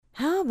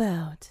How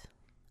about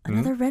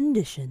another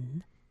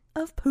rendition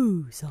of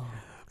Pooh songs?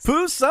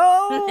 Pooh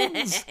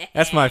songs!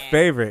 That's my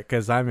favorite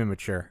because I'm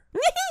immature.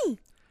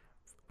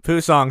 Pooh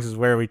songs is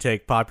where we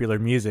take popular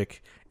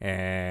music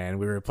and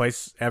we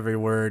replace every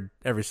word,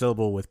 every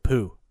syllable with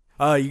poo.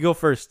 You go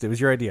first. It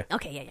was your idea.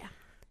 Okay, yeah.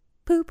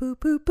 Poo poo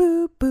poo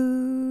poo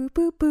poo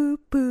poo poo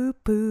poo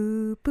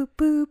poo poo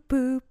poo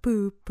poo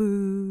poo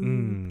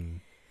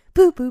poo.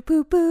 Poo poo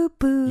poo poo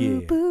poo. Yeah.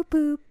 Poo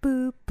poo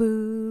poo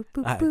poo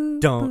poo. I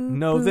don't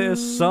know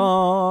this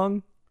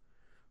song.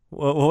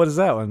 What is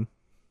that one?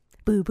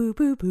 Boo boo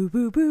boo boo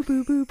boo boo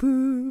boo boo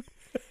boo.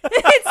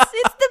 It's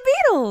the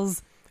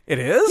Beatles. It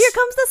is? Here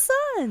comes the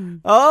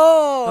sun.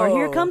 Oh. Or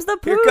here comes the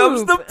poop. Here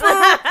comes the poop.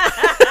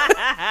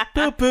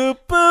 Poo poo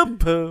poo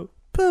poo.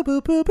 Poo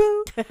poo poo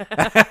poo.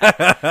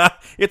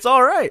 It's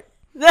all right.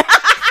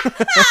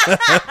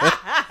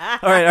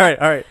 All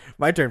right.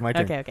 My turn.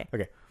 Okay.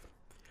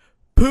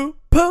 Poo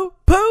poo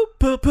poo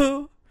poo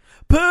poo.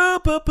 Poo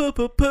poo poo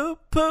poo poo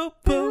poo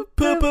poo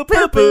poo poo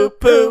poo poo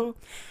poo.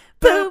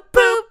 Poo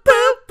poo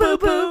poo poo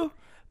poo.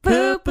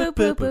 Poo poo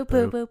poo poo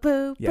poo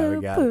poo. Yeah, we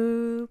got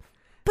it.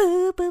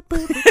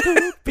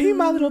 Be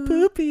my little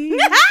poopy.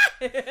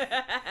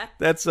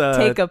 That's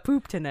Take a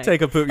poop tonight.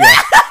 Take a poop,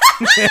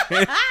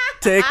 yeah.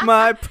 Take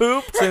my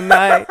poop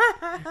tonight.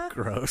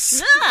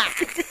 Gross.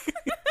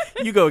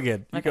 You go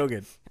again. You go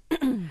again.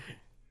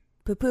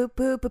 Poop poop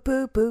poop poop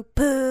poop poop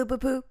poop poop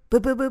poop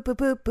poop poop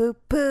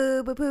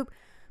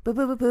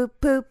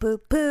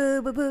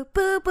poop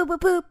poop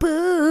poop poop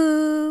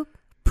poop.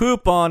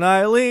 Poop on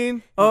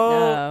Eileen.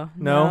 Oh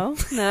No.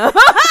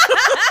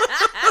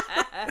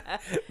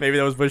 Maybe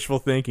that was wishful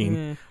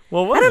thinking.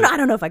 Well, I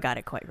don't know if I got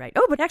it quite right.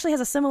 Oh, but it actually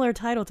has a similar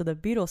title to the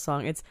Beatles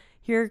song. It's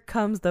Here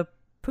Comes the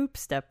Poop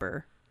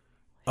Stepper.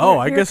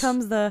 I guess. Here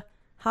comes the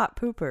hot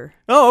pooper.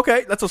 Oh,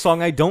 okay. That's a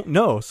song I don't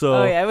know. So.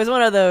 Oh yeah, it was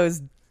one of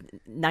those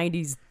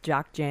 90s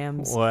jock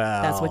jams.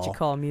 Wow. That's what you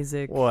call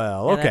music.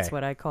 Well, And okay. that's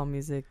what I call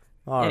music.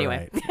 All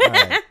anyway.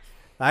 right.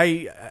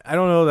 I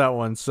don't know that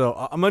one, so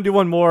I'm gonna do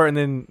one more, and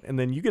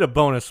then you get a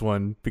bonus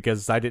one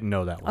because I didn't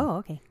know that one. Oh,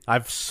 okay.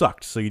 I've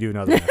sucked, so you do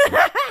another one.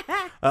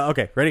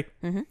 Okay, ready?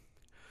 Mm-hmm.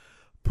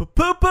 Poo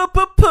poo poo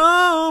poo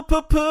poo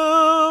poo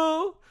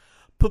poo.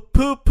 Poo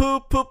poo poo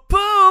poo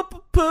poo poo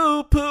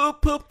poo poo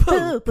poo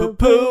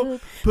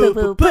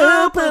poo poo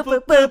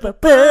poo poo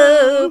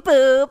poo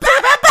poo.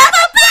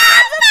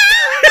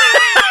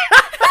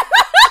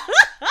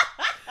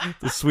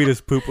 The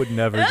sweetest poop would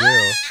never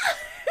do.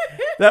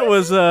 That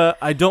was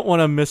I Don't Want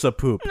to Miss a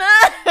Poop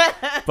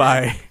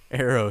by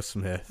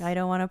Aerosmith. I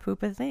don't want to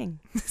poop a thing.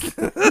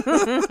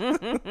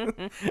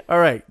 All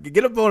right,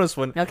 get a bonus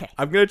one. Okay.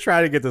 I'm going to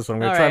try to get this one.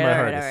 I'm going to try my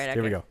hardest. All right,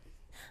 Here we go.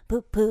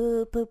 Poop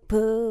poop poop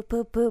poop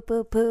poop poop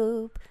poop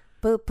poop.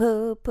 Poop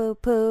poop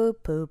poop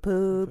poop poop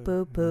poop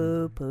poop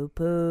poop poop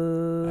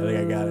poop. I think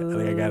I got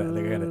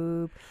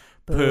it.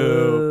 Poop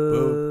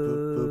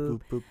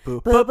Poop poop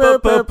poop poop poop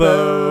poop poop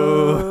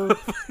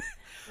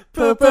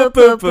poop poop poop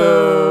poop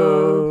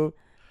poop.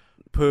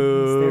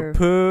 Is there-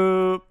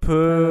 Poop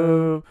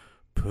poop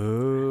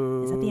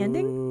poop. Is that the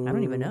ending? I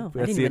don't even know. I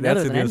That's didn't the even know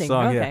there was end an of the ending.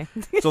 song, Okay.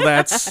 yeah. So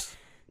that's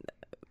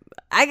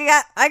I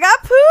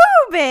got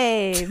poo,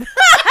 babe.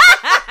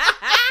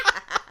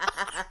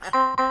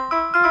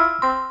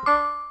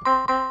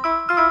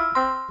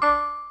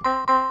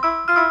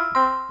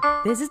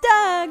 This is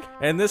Doug.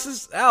 and this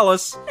is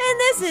Alice. And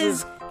this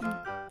is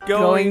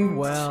Going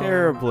well.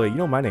 terribly. You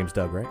know my name's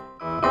Doug, right?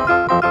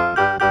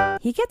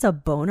 He gets a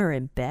boner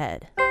in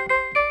bed.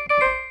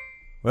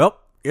 Well,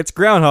 it's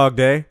Groundhog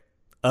Day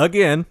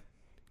again.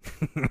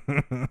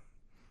 I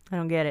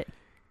don't get it.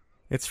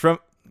 It's from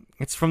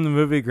the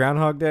movie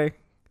Groundhog Day.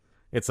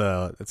 It's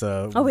a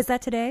Oh, is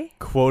that today?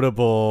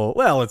 quotable.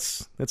 Well,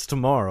 it's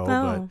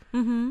tomorrow,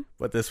 Mm-hmm.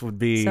 but this would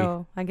be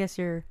So I guess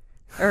you're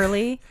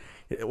early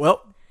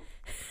well.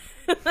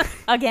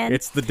 again.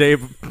 It's the day.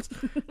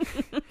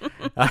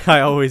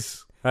 I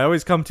always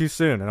come too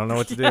soon. I don't know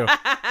what to do.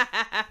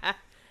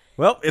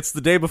 Well, it's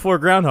the day before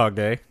Groundhog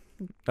Day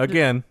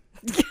again.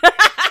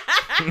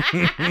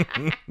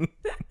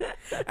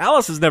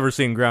 Alice has never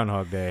seen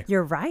Groundhog Day,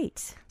 You're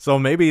right. so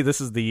maybe this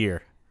is the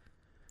year.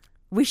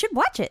 We should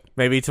watch it.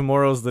 Maybe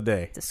tomorrow's the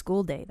day, It's a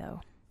school day,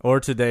 though. or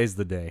today's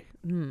the day,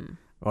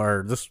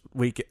 or this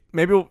week.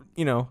 Maybe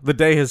the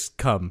day has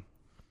come.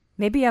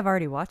 Maybe I've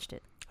already watched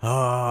it.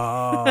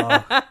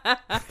 Oh,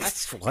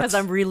 Because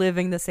I'm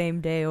reliving the same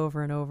day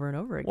over and over and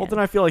over again. well, then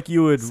I feel like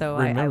you would. So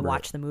remember I it.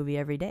 watch the movie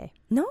every day.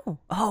 No.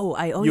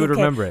 You would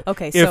remember it.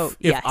 Okay, If so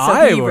if yeah,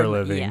 I so he were rem-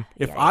 living, yeah,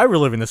 if yeah, I were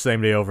living the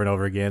same day over and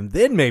over again,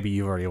 then maybe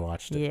you've already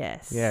watched it.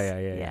 Yes.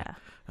 Yeah.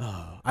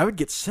 Oh, I would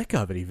get sick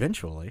of it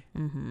eventually.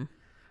 Mm-hmm.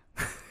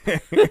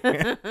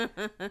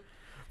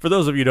 For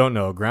those of you who don't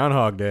know,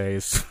 Groundhog Day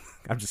is.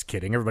 I'm just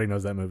kidding. Everybody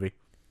knows that movie.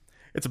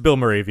 It's a Bill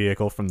Murray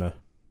vehicle from the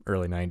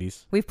early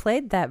 90s. We've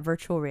played that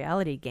virtual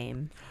reality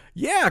game.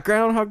 Yeah,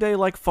 Groundhog Day,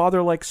 like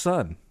father, like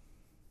son.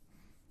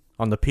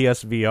 On the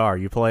PSVR,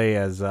 you play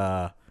as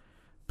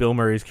Bill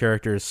Murray's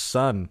character's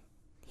son.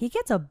 He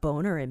gets a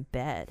boner in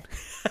bed.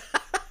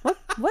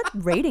 What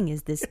rating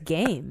is this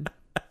game?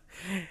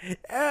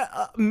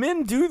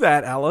 Men do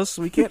that, Alice.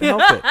 We can't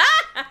help it.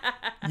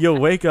 You'll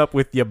wake up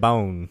with your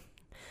bone.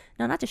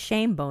 No, not to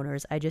shame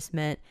boners. I just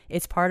meant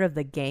it's part of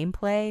the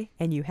gameplay,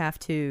 and you have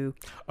to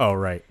Oh,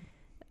 right.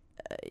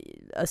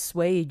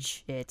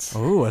 assuage it.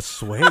 Oh,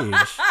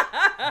 assuage.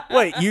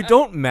 Wait, you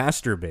don't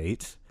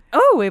masturbate.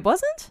 Oh, it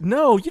wasn't?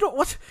 No, you don't.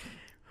 What?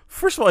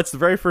 First of all, it's the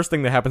very first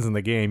thing that happens in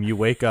the game. You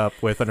wake up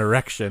with an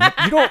erection.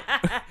 You don't.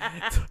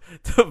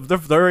 The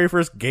very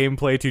first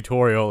gameplay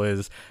tutorial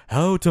is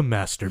how to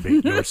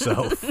masturbate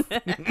yourself.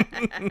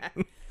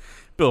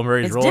 Bill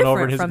Murray's It's rolling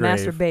over in his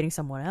different from grave. masturbating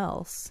someone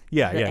else.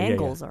 Yeah, the yeah.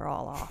 angles are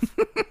all off.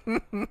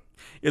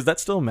 Is that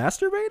still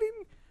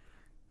masturbating?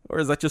 Or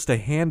is that just a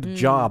hand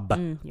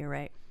job? You're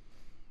right.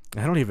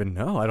 I don't even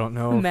know. I don't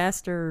know.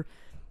 Master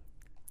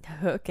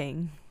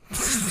hooking.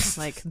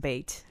 Like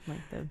bait. Like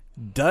the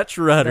Dutch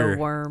rudder.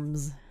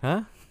 worms.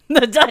 Huh?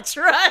 The Dutch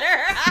rudder.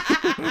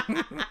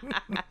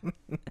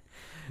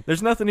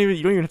 There's nothing even.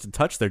 You don't even have to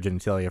touch their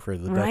genitalia for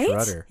the Right?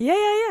 Dutch rudder.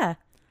 Yeah.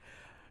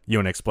 You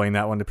want to explain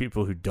that one to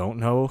people who don't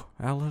know,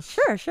 Alice?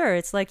 Sure.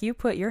 It's like you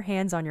put your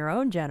hands on your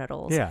own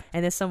genitals. Yeah.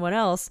 And then someone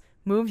else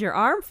moves your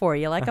arm for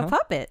you like a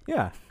puppet.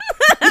 Yeah.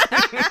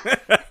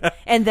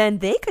 And then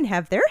they can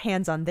have their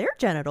hands on their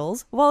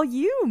genitals while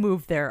you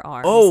move their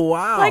arms. Oh,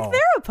 wow. Like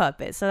they're a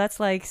puppet. So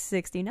that's like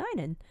 69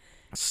 and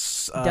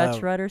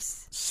Dutch rudder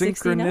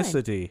 69.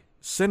 Synchronicity.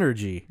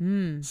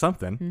 Synergy.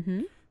 Something.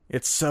 Mm-hmm.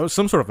 It's some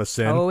sort of a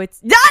sin. Oh,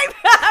 it's...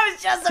 I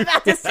was just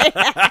about to say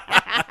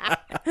that.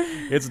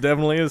 It's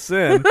definitely a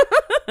sin.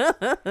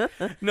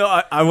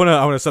 No, I want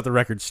to set the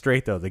record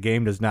straight though. The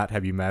game does not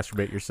have you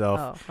masturbate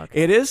yourself. Oh,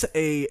 okay. It is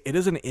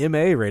an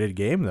MA rated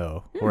game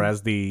though,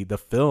 whereas the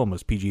film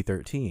was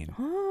PG-13.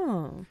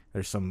 Oh.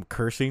 There's some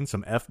cursing,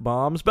 some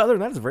F-bombs, but other than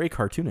that, it's very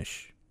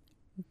cartoonish.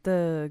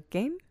 The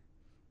game?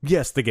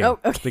 Yes, the game. Oh,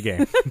 okay. The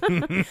game.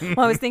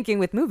 Well, I was thinking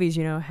with movies,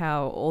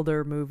 how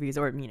older movies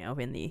or,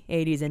 in the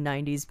 80s and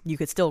 90s, you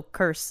could still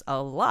curse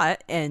a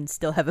lot and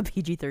still have a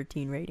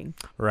PG-13 rating.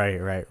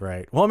 Right.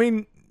 Well, I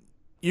mean,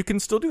 you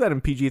can still do that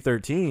in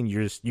PG-13.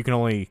 You can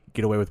only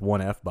get away with one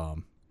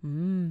F-bomb.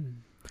 And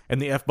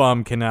the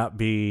F-bomb cannot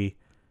be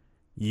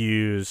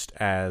used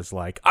as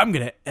like, I'm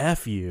going to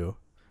F you.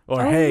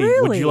 Or, hey,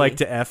 would you like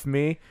to F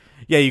me?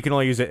 Yeah, you can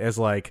only use it as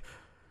like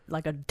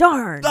a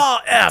darn. Oh,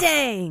 F.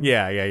 Dang.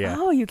 Yeah.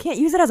 Oh, you can't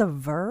use it as a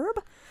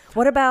verb?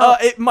 What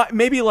about... It might,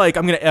 maybe like,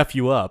 I'm going to F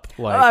you up.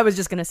 Like, I was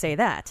just going to say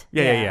that.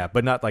 Yeah.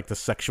 But not like the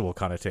sexual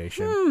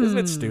connotation. Isn't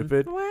it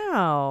stupid?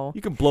 Wow.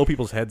 You can blow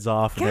people's heads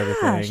off and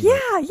everything.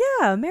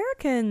 Yeah.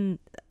 American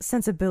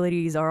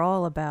sensibilities are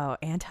all about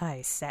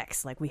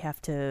anti-sex. Like we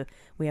have to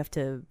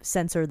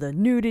censor the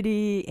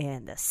nudity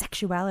and the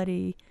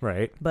sexuality.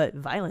 Right. But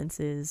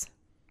violence is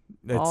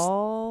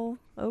all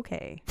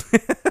okay.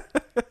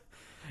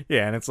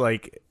 Yeah, and it's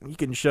like, you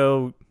can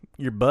show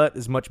your butt,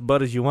 as much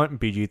butt as you want in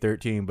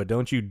PG-13, but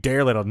don't you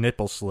dare let a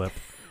nipple slip.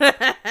 As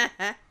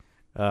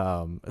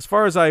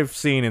far as I've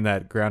seen in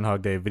that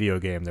Groundhog Day video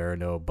game, there are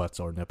no butts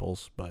or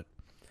nipples, but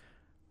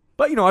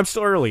I'm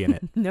still early in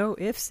it. No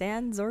ifs,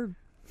 ands, or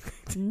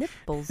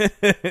nipples.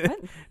 What?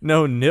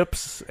 No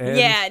nips. And...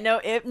 Yeah,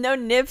 no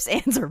nips,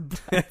 ands, or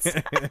butts.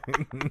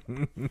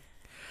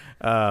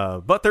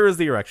 But there is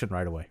the erection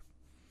right away.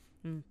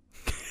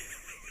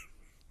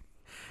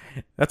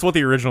 That's what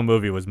the original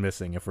movie was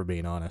missing, if we're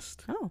being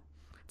honest. Oh.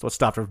 That's what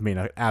stopped it from being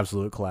an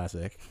absolute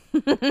classic.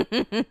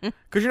 Because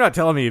you're not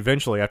telling me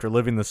eventually, after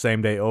living the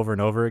same day over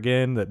and over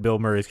again, that Bill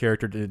Murray's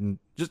character didn't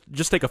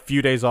just take a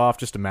few days off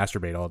just to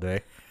masturbate all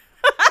day.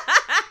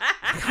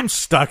 I'm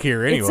stuck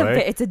here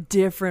anyway. It's a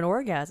different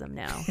orgasm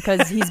now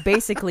because he's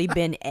basically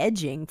been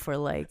edging for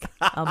like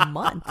a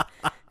month.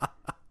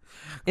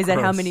 Is that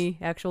how Gross. many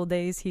actual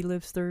days he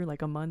lives through?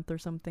 Like a month or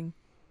something?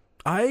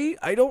 I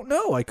don't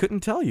know. I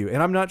couldn't tell you.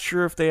 And I'm not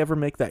sure if they ever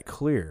make that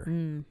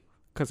clear.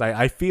 Because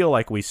I feel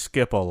like we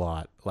skip a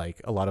lot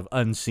of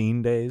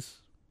unseen days.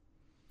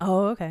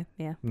 Oh, okay.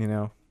 Yeah.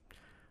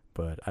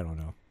 But I don't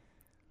know.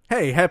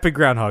 Hey, happy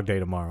Groundhog Day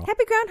tomorrow.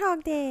 Happy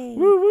Groundhog Day.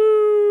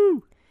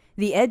 Woo-woo!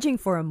 The edging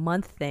for a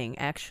month thing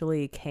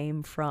actually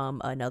came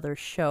from another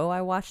show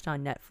I watched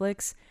on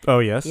Netflix. Oh,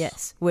 yes?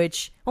 Yes,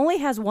 which only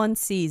has one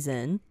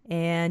season,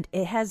 and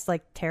it has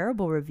like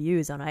terrible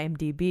reviews on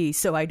IMDb,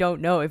 so I don't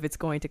know if it's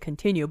going to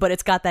continue, but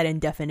it's got that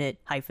indefinite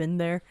hyphen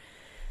there.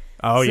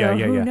 Oh, so yeah.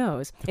 Who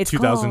knows? It's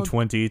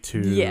 2020 called...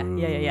 to... Yeah.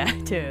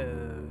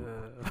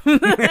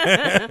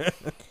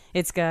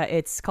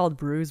 It's called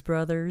Bruise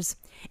Brothers,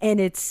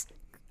 and it's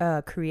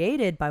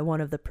created by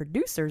one of the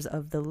producers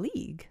of The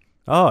League.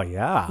 Oh,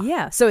 yeah.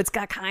 Yeah, so it's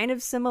got kind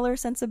of similar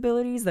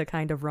sensibilities, the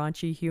kind of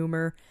raunchy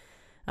humor.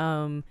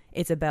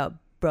 It's about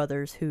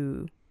brothers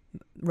who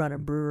run a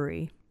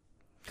brewery.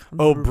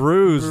 Oh,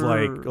 Bruise,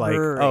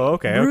 brewery. oh,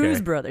 okay, Bruise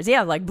okay. Brothers,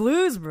 yeah, like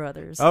Blues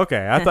Brothers.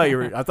 Okay, I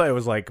thought it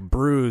was like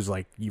bruise,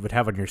 like you would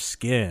have on your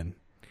skin.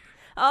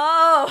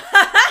 Oh,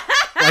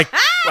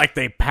 like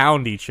they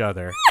pound each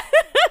other.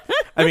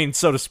 I mean,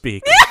 so to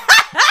speak.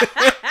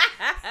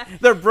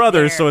 They're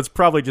brothers, so it's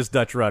probably just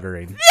Dutch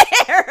ruddering.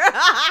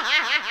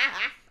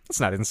 It's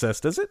not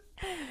incest, is it?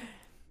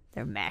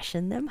 They're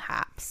mashing them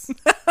hops.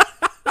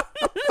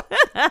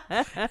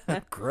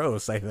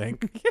 Gross, I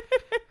think.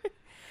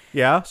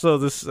 Yeah, so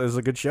this is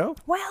a good show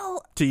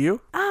Well, to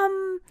you?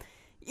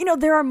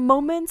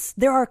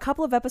 there are a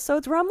couple of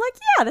episodes where I'm like,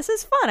 yeah, this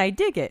is fun. I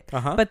dig it.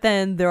 Uh-huh. But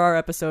then there are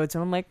episodes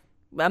where I'm like,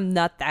 I'm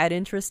not that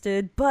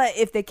interested. But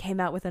if they came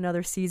out with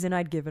another season,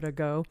 I'd give it a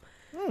go.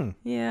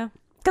 Yeah.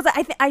 Because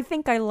I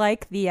think I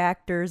like the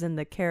actors and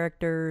the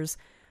characters,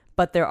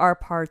 but there are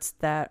parts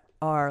that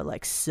are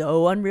like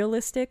so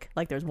unrealistic.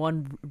 Like there's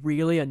one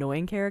really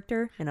annoying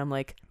character, and I'm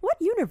like, what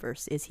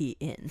universe is he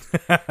in?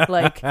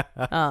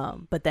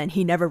 But then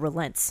he never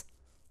relents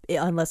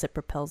unless it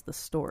propels the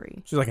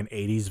story. She's like an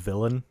 80s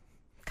villain,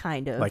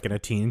 Kind of. like in a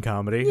teen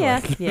comedy.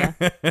 Yeah, Like, yeah.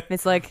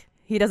 It's like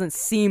he doesn't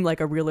seem like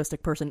a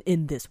realistic person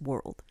in this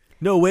world.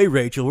 no way,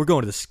 Rachel. We're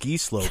going to the ski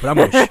slope, but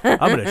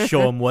I'm gonna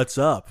show him what's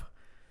up.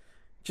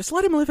 Just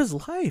let him live his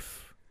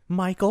life,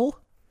 Michael.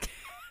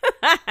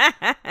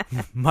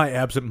 My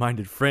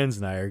absent-minded friends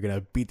and I are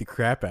gonna beat the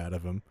crap out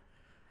of him,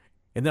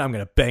 and then I'm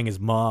gonna bang his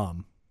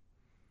mom.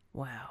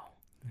 Wow.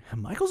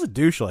 Michael's a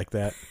douche like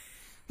that.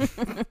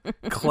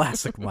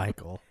 Classic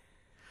Michael.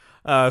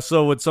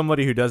 So would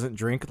somebody who doesn't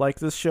drink like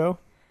this show?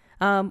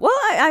 Well,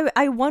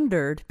 I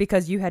wondered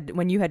because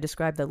when you had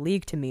described the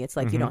league to me, it's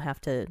like you don't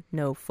have to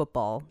know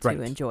football to Right.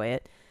 enjoy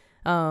it.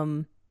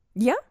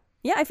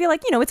 Yeah, I feel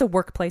like it's a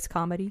workplace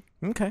comedy.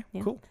 Okay,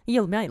 Yeah. cool.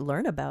 You might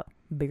learn about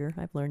beer.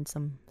 I've learned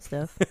some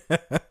stuff.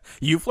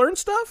 You've learned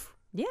stuff?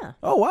 Yeah,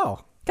 Oh,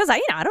 wow. because I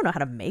don't know how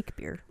to make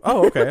beer.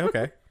 Oh,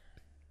 okay.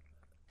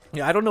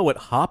 Yeah, I don't know what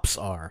hops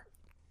are.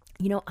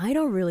 I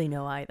don't really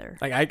know either.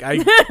 Like I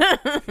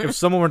if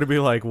someone were to be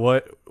like,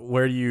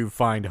 where do you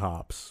find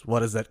hops? What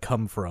does that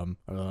come from?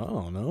 I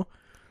don't know.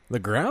 The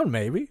ground,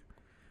 maybe.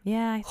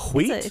 Yeah,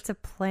 Wheat? It's a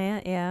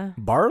plant. Yeah,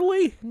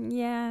 Barley?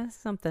 yeah,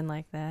 something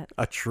like that.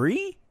 A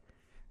tree?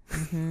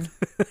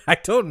 I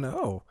don't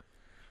know.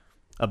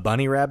 A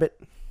bunny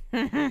rabbit?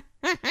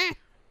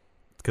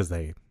 Because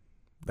they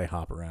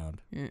hop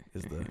around.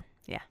 Is the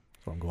Yeah.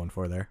 That's what I'm going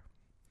for there.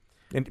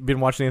 And been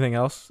watching anything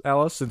else,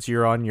 Alice? Since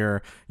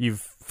you've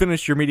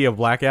finished your media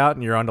blackout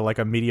and you're onto like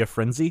a media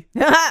frenzy.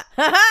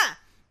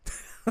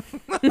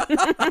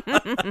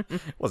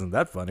 Wasn't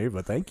that funny,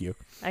 but thank you.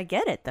 I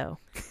get it though.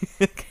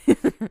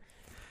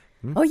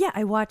 Oh yeah,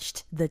 I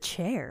watched The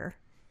Chair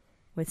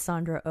with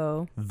Sandra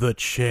Oh, The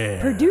Chair.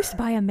 produced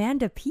by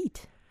Amanda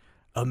Peet.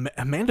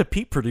 Amanda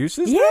Peet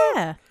produces?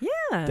 Yeah,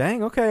 yeah,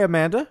 Dang, okay,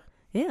 Amanda.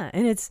 yeah.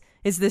 And it's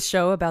this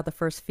show about the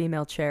first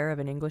female chair of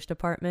an English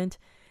department,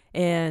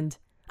 and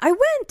I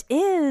went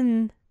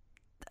in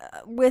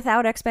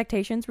without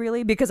expectations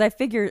really because I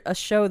figured a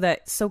show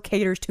that so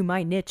caters to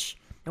my niche.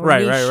 Or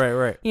Right.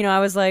 I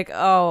was like,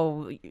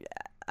 oh,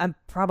 I'm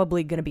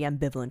probably going to be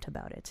ambivalent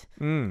about it.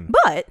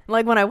 But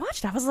like when I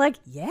watched, I was like,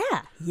 yeah,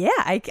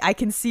 I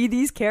can see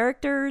these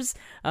characters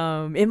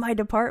in my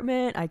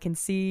department. I can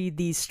see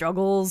these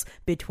struggles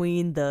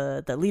between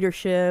the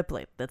leadership,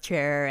 like the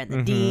chair and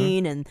the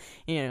dean, and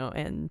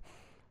and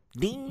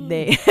Dean.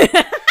 they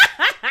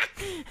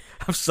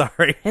I'm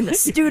sorry. and the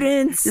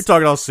students. You're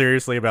talking all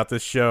seriously about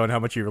this show and how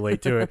much you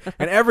relate to it.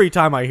 And every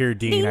time I hear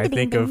Dean, I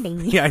think of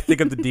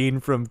the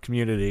Dean from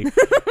Community.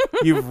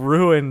 You've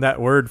ruined that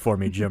word for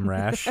me, Jim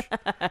Rash.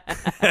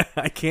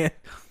 I can't.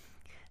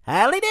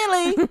 Hally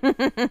dilly.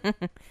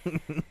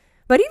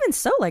 But even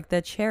so, like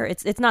the chair,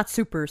 it's not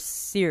super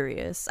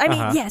serious. I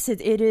mean, yes, it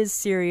is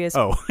serious.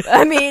 Oh.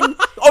 I mean,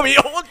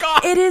 Oh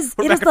God. it is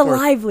We're the back and forth.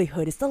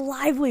 livelihood. It's the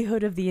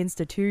livelihood of the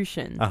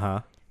institution.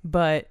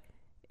 But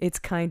it's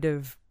kind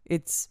of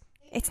it's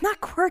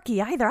not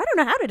quirky either. I don't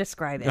know how to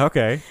describe it.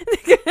 Okay.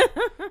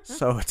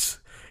 So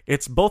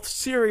it's both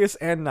serious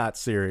and not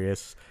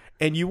serious.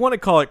 And you want to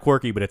call it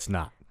quirky, but it's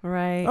not.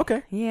 Right.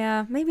 Okay.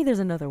 Yeah, maybe there's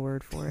another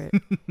word for it.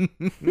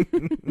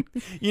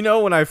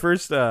 When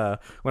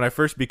I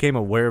first became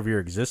aware of your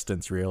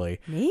existence, really,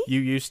 Me? you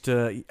used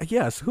to.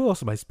 Yes. Who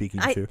else am I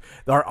speaking to?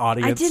 Our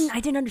audience. I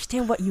didn't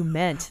understand what you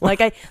meant. Like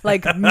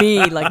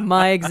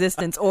my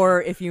existence,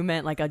 or if you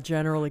meant like a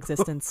general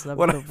existence of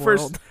the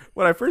world.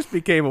 When I first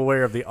became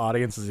aware of the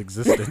audience's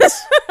existence,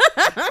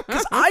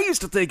 because I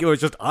used to think it was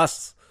just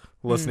us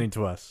listening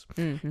to us,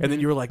 and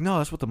then you were like, "No,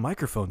 that's what the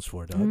microphone's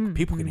for, Doug.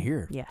 People can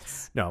hear."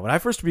 Yes. No, when I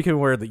first became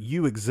aware that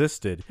you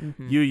existed,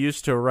 you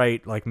used to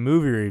write like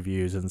movie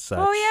reviews and such.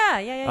 Oh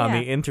yeah. On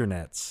the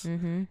internets,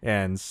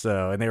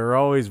 and they were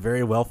always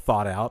very well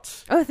thought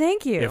out. Oh,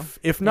 thank you.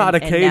 If not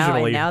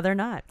occasionally, and now they're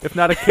not. if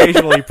not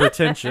occasionally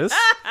pretentious,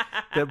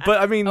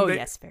 but I mean,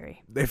 Yes,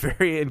 very. they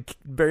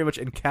very much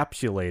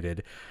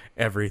encapsulated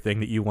everything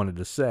that you wanted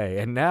to say,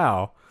 and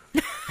now.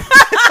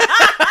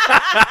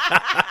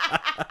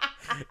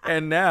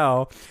 And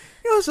now,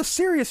 it's a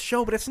serious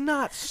show, but it's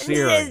not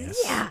serious.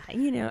 Yeah,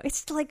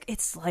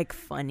 it's like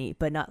funny,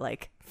 but not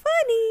like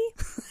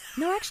funny.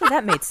 No, actually,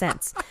 that made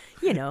sense.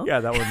 Yeah,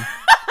 that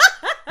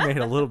one made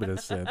a little bit of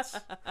sense.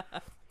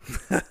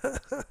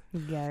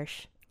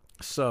 Gosh.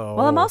 So,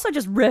 Well, I'm also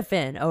just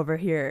riffing over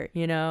here.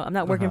 I'm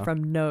not working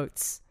from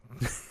notes.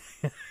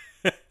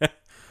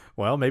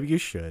 well, maybe you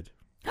should.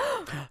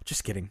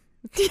 Just kidding.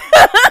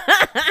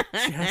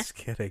 Just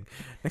kidding.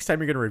 Next time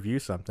you're going to review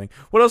something.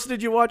 What else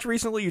did you watch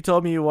recently? You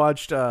told me you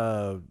watched...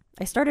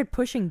 I started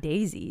Pushing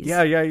Daisies.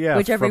 Yeah.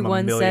 Which from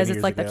everyone a million says it's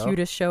years like ago. the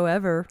cutest show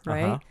ever,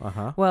 right?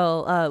 Uh-huh.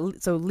 Well,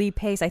 so Lee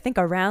Pace, I think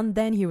around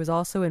then he was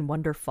also in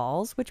Wonder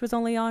Falls, which was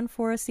only on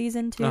for a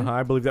season too.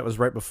 I believe that was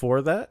right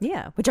before that.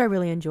 Yeah, which I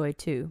really enjoyed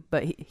too.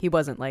 But he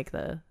wasn't like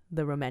the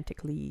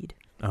romantic lead.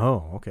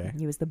 Oh, okay.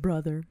 He was the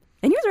brother.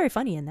 And he was very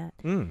funny in that.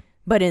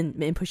 But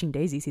in Pushing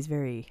Daisies, he's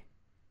very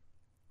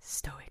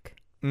stoic.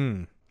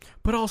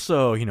 But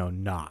also,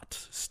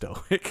 not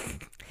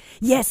stoic.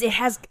 Yes, it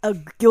has a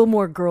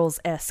Gilmore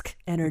Girls-esque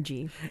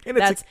energy. And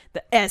it's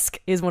The esque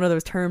is one of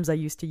those terms I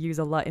used to use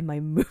a lot in my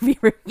movie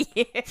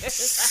reviews.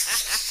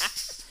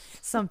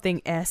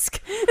 Something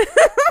esque.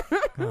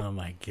 Oh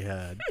my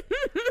god.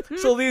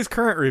 So these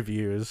current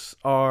reviews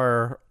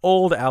are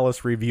old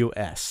Alice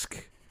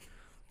review-esque.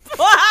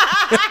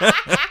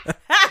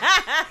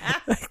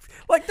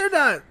 Like they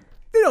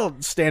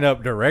don't stand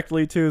up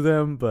directly to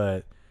them,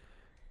 but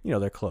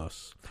they're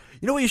close.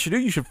 You know what you should do?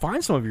 You should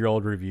find some of your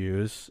old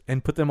reviews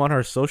and put them on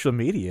our social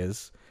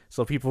medias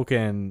so people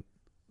can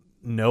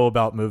know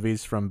about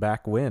movies from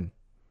back when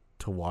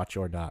to watch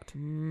or not.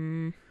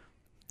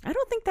 I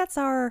don't think that's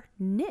our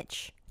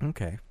niche.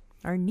 Okay.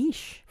 Our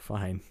niche.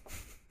 Fine.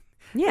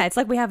 Yeah, it's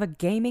like we have a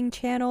gaming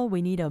channel.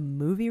 We need a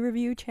movie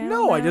review channel.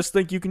 No, now. I just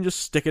think you can just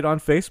stick it on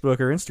Facebook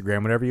or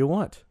Instagram whenever you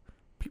want.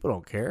 People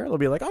don't care. They'll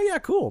be like, oh yeah,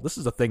 cool. This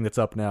is a thing that's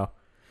up now.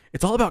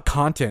 It's all about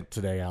content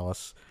today,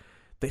 Alice.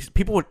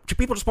 People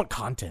just want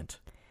content.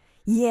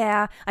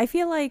 Yeah, I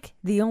feel like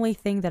the only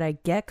thing that I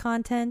get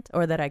content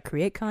or that I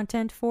create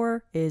content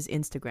for is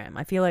Instagram.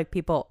 I feel like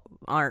people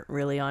aren't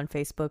really on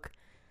Facebook.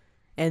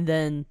 And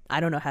then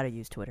I don't know how to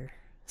use Twitter.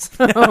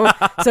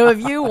 So if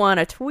you want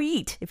to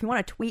tweet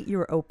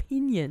your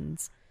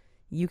opinions,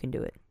 you can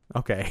do it.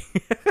 Okay.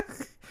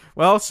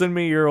 Well, send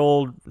me your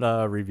old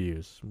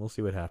reviews. We'll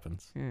see what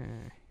happens.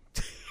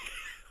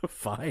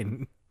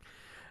 Fine.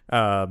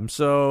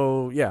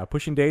 So, yeah,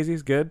 Pushing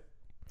Daisies, good?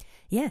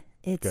 Yeah,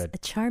 it's Good. a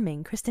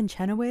charming. Kristen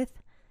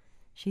Chenoweth,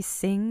 she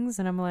sings,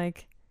 and I'm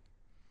like,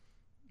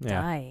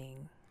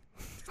 dying.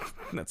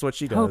 That's what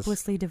she does.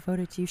 Hopelessly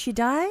devoted to you. She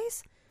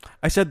dies?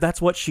 I said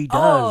that's what she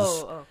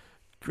does. Oh.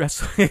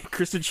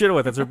 Kristen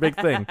Chenoweth, that's her big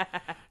thing.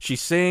 She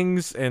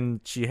sings, and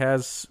she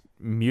has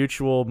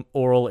mutual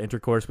oral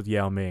intercourse with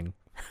Yao Ming.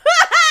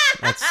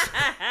 That's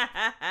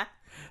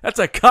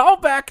a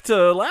callback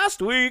to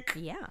last week.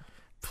 Yeah.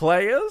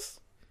 Players?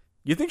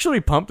 You think she'll be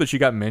pumped that she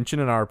got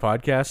mentioned in our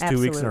podcast 2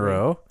 weeks in a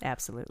row?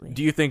 Absolutely.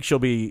 Do you think she'll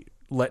be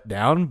let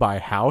down by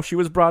how she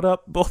was brought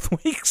up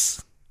both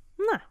weeks?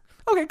 Nah.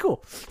 Okay,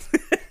 cool.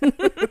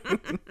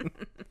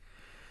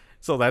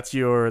 So that's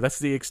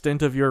the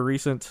extent of your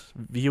recent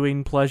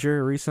viewing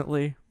pleasure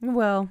recently?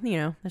 Well,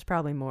 there's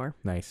probably more.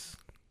 Nice.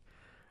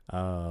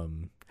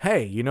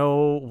 Hey, you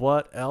know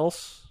what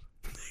else?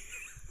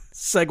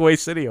 Segway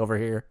City over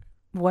here.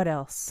 What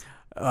else?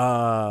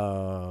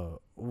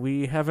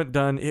 We haven't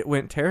done It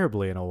Went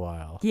Terribly in a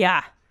while.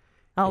 Yeah.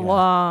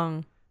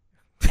 Long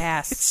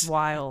ass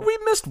while. We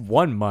missed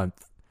 1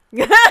 month.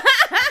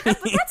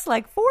 That's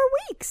like 4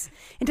 weeks.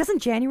 And doesn't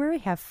January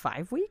have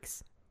 5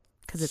 weeks?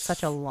 Because it's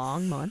such a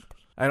long month.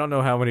 I don't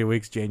know how many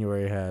weeks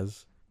January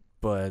has,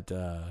 but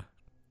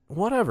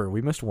whatever.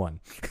 We missed 1.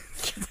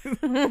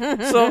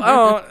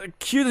 So,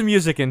 cue the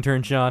music,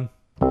 intern Sean.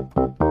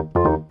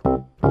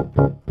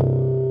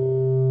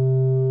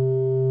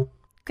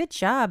 Good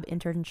job,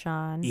 intern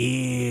Sean.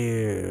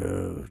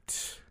 In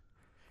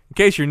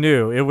case you're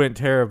new, It Went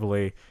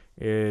Terribly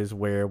is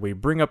where we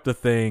bring up the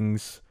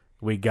things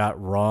we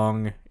got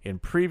wrong in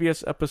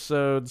previous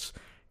episodes.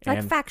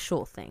 Like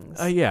factual things.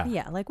 Yeah.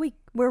 Yeah, like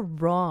we're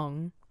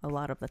wrong a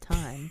lot of the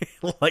time.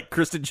 Like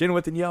Kristen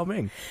Chenoweth and Yao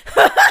Ming.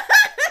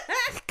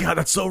 God,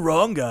 that's so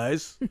wrong,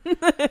 guys.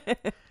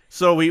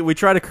 So we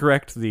try to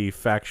correct the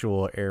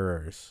factual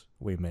errors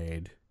we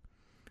made.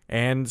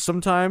 And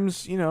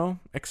sometimes,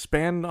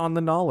 expand on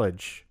the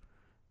knowledge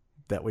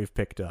that we've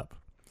picked up.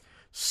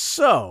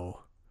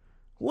 So,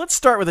 let's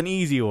start with an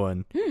easy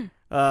one.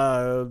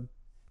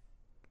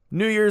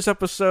 New Year's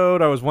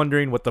episode, I was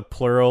wondering what the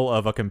plural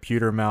of a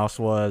computer mouse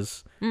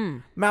was.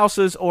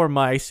 Mouses or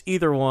mice,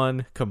 either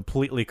one,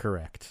 completely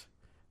correct.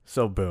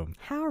 So, boom.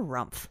 How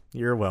rumph.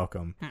 You're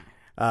welcome.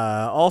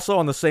 Also,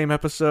 on the same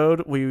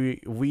episode,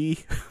 we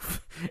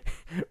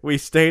we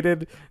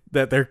stated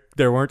that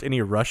there weren't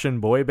any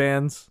Russian boy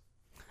bands.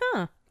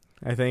 Huh.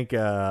 I think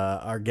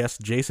our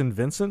guest Jason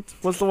Vincent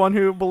was the one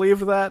who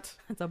believed that.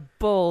 That's a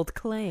bold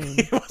claim.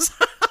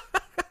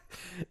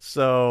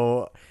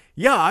 So,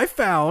 yeah, I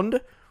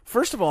found,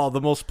 first of all,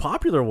 the most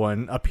popular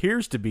one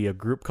appears to be a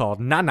group called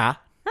Nana.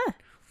 Huh.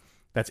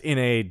 That's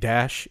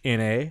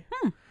N-A-N-A.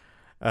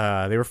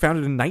 They were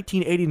founded in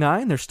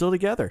 1989. They're still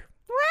together.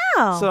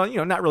 Wow. So,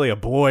 not really a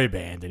boy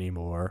band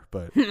anymore,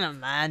 but... A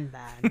man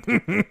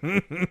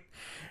band.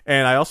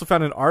 And I also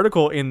found an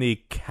article in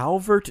the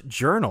Calvert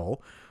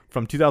Journal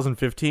from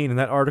 2015, and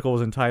that article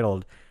was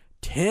entitled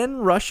 10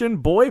 Russian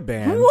boy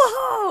bands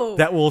Whoa!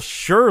 that will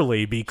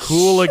surely be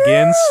cool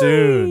again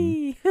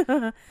soon.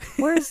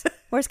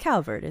 Where's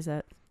Calvert? Is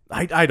that?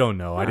 I don't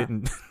know. I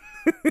didn't.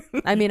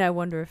 I mean, I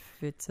wonder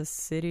if it's a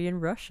city in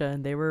Russia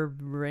and they were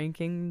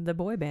ranking the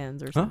boy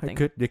bands or something.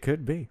 It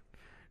could be.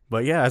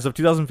 But yeah, as of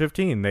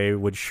 2015, they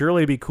would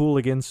surely be cool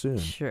again soon.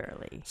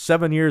 Surely.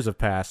 7 years have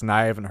passed, and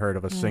I haven't heard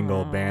of a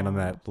single band on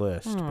that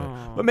list.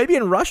 But maybe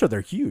in Russia,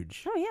 they're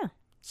huge. Oh, yeah.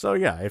 So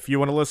yeah, if you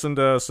want to listen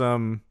to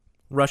some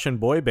Russian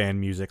boy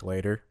band music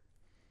later,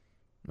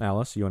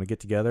 Alice, you want to get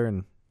together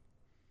and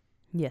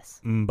Yes.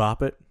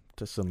 bop it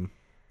to some...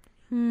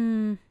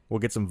 We'll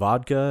get some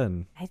vodka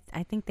and...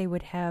 I think they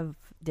would have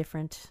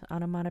different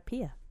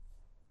onomatopoeia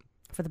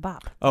for the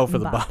bop. Oh, for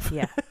the bop.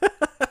 Yeah.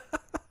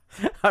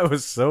 I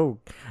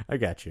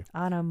got you.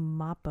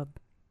 Onomapa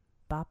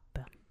bop.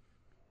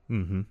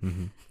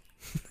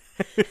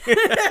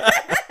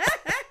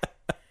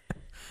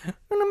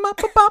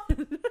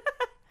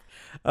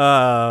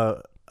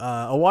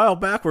 A while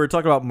back, we were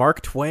talking about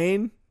Mark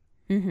Twain,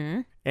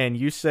 and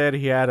you said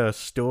he had a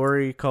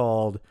story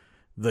called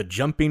The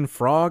Jumping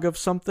Frog of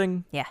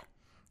something? Yeah.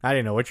 I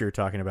didn't know what you were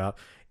talking about.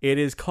 It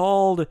is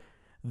called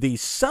The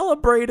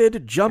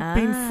Celebrated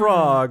Jumping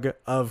Frog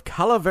of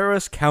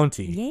Calaveras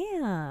County.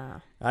 Yeah.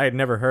 I had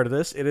never heard of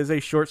this. It is a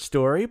short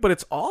story, but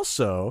it's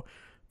also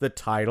the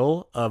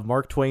title of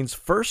Mark Twain's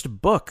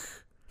first book,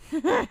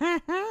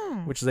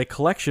 which is a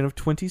collection of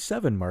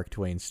 27 Mark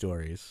Twain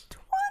stories.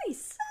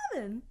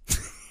 27?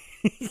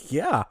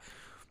 Yeah.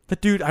 The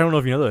dude, I don't know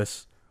if you know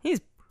this. He's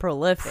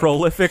prolific.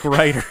 Prolific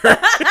writer.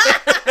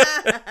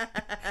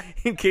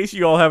 In case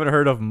you all haven't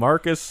heard of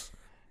Marcus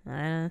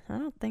I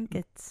don't think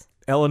it's...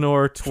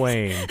 Eleanor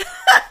Twain.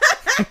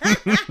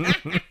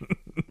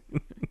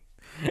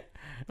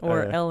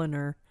 Or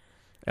Eleanor.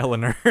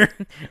 Eleanor.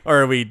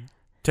 Or are we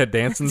Ted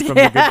Danson's from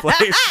The Good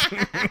Place?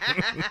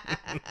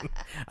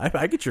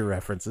 I get your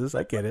references.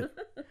 I get it.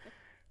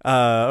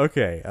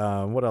 Okay.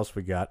 What else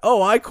we got?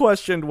 Oh, I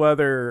questioned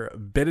whether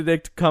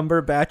Benedict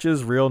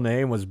Cumberbatch's real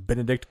name was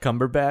Benedict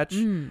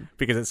Cumberbatch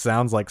because it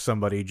sounds like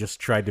somebody just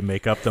tried to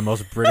make up the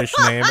most British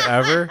name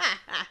ever.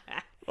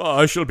 Oh,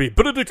 I shall be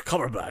Benedict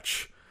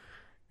Cumberbatch,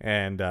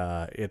 and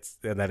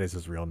that is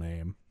his real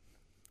name.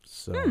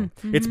 So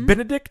it's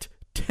Benedict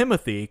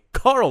Timothy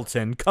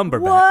Carlton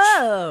Cumberbatch.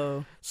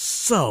 Whoa!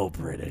 So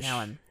British.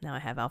 Now I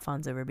have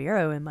Alfonso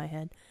Ribeiro in my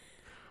head.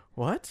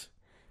 What?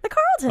 The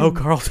Carlton. Oh,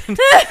 Carlton.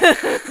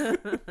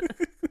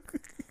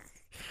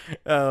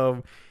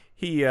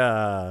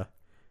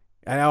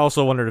 I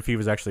also wondered if he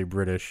was actually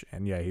British,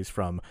 and yeah, he's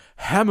from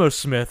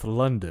Hammersmith,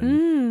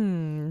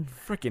 London.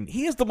 Freaking,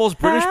 he is the most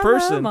British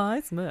person.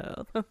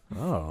 Smith.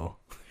 Oh.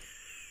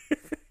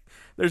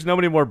 There's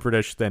nobody more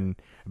British than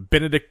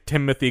Benedict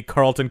Timothy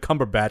Carlton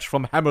Cumberbatch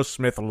from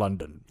Hammersmith,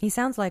 London. He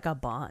sounds like a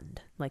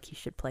Bond. Like he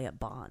should play a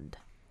Bond.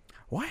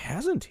 Why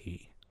hasn't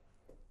he?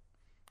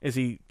 Is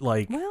he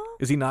like? Well,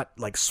 is he not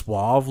like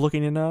suave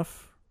looking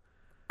enough?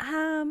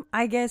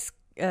 I guess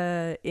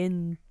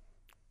in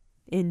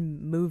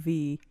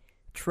movie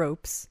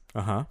tropes,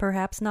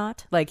 perhaps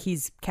not. Like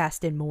he's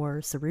cast in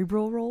more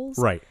cerebral roles,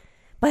 right?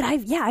 But I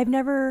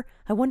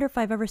wonder if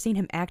I've ever seen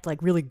him act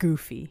like really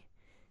goofy.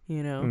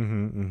 You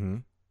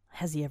know,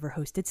 Has he ever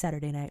hosted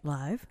Saturday Night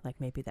Live? Like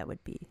maybe that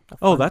would be.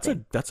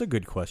 That's a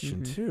good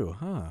question too,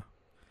 huh?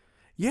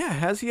 Yeah,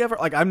 has he ever?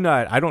 Like, I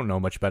don't know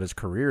much about his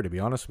career, to be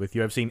honest with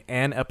you. I've seen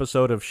an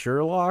episode of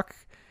Sherlock,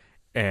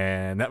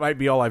 and that might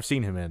be all I've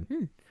seen him in.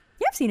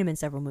 Yeah, I've seen him in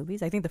several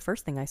movies. I think the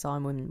first thing I saw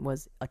him in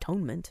was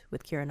Atonement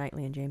with Keira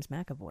Knightley and James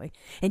McAvoy,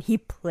 and he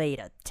played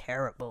a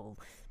terrible,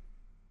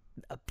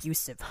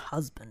 abusive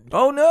husband.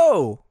 Oh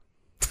no!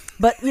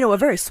 But a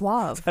very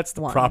suave. That's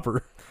the one.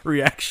 proper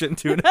reaction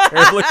to an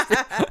terrible.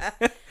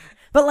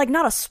 But like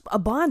not a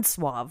Bond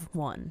suave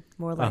one,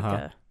 more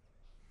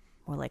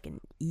like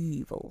an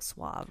evil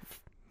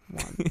suave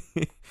one.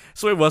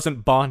 So it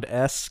wasn't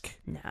Bond-esque?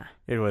 Nah.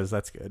 It was,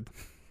 that's good. Did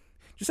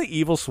you say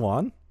Evil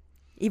Swan?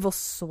 Evil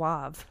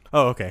suave.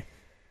 Oh, okay.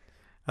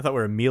 I thought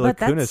we were Mila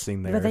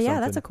Kunising there. But yeah,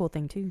 that's a cool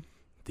thing too.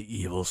 The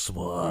Evil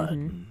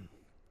Swan.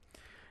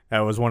 That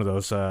was one of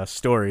those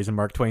stories in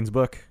Mark Twain's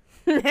book.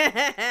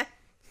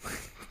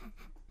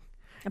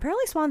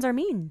 Apparently swans are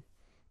mean.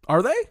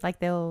 Are they? Like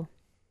they'll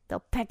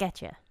peck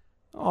at you.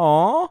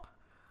 Aw.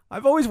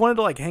 I've always wanted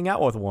to like hang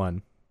out with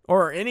one.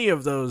 Or any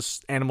of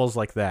those animals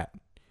like that.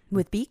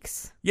 With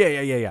beaks?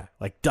 Yeah.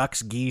 Like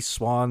ducks, geese,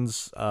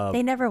 swans.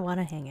 They never want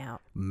to hang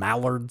out.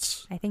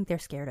 Mallards. I think they're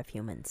scared of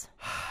humans.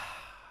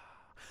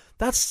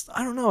 I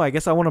don't know. I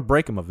guess I want to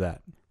break them of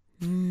that.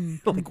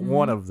 Like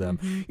one of them.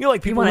 You know,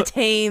 like people. You want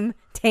to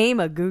tame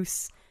a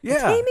goose. Yeah. The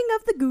taming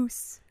of the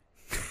goose.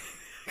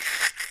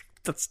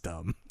 That's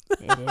dumb.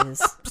 It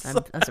is.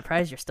 I'm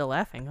surprised you're still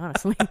laughing,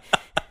 honestly.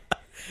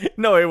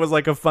 No, it was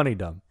like a funny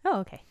dumb. Oh,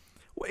 okay.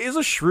 Is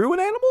a shrew an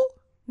animal?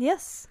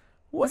 Yes.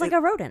 What? It's like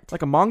a rodent.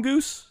 Like a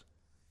mongoose?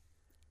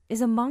 Is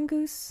a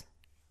mongoose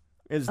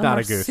It's not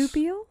a goose.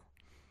 marsupial?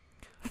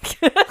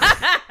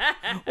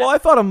 Well, I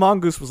thought a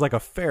mongoose was like a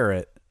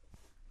ferret.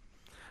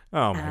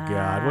 Oh my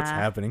God, what's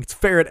happening? It's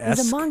ferret-esque.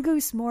 Is a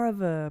mongoose more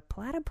of a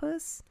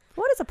platypus?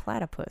 What is a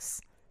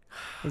platypus?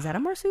 Is that a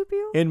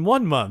marsupial? In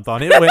 1 month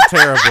on It Went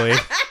Terribly,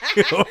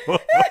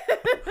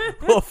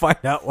 we'll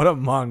find out what a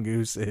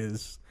mongoose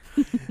is.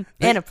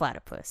 And a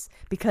platypus.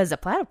 Because a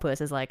platypus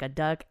is like a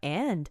duck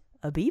and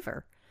a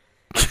beaver.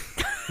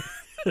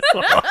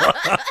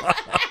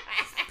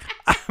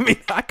 I mean,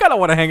 I kind of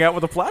want to hang out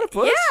with a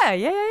platypus.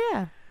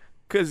 Yeah.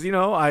 Because, you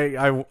know,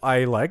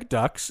 I like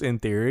ducks in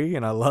theory,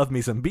 and I love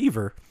me some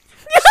beaver.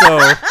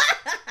 So,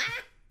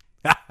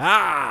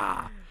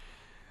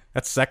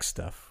 that's sex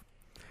stuff.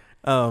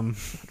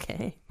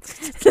 Okay.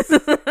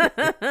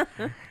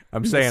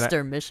 I'm saying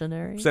Mr.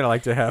 Missionary. I'm saying I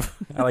like to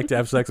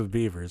have sex with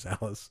beavers,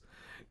 Alice.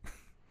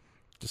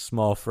 Just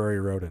small furry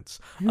rodents.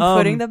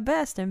 Putting the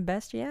best in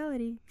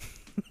bestiality.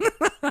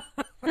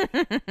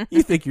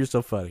 You think you're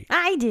so funny.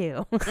 I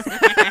do.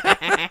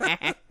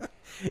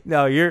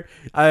 No, you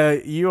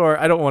are.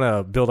 I don't want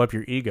to build up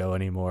your ego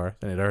any more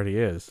than it already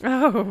is.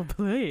 Oh,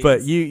 please.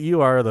 But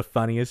you are the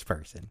funniest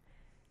person.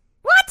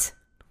 What?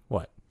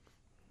 What?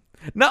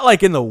 Not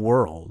like in the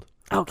world.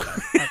 Okay.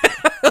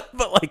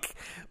 But like,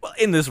 well,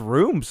 in this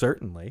room,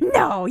 certainly.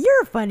 No,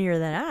 you're funnier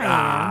than I am.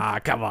 Ah,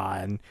 come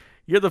on.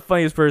 You're the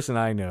funniest person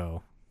I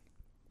know,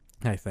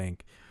 I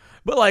think.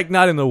 But like,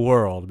 not in the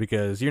world,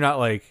 because you're not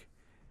like,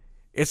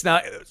 it's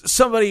not,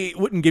 somebody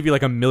wouldn't give you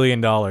like $1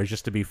 million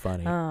just to be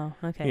funny. Oh,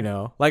 okay. You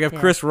know? Like if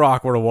Chris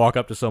Rock were to walk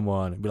up to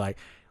someone and be like,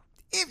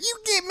 if you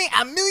give me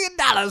 $1 million,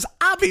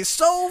 I'll be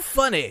so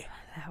funny.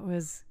 That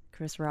was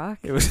Chris Rock?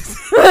 It was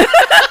 $1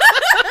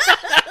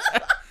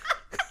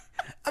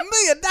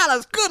 million.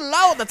 Good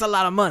Lord, that's a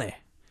lot of money.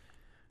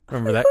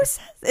 Remember that? Who says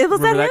it?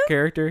 Was Remember that that him?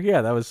 character?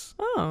 Yeah, that was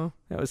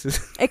his.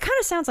 It kind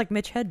of sounds like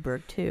Mitch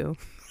Hedberg, too.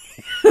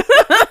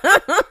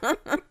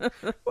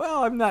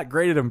 Well, I'm not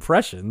great at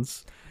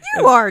impressions.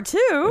 You are,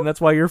 too. And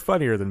that's why you're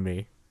funnier than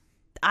me.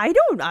 I'm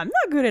not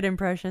good at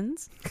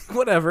impressions.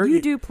 Whatever.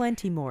 You do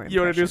plenty more impressions.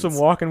 You want to do some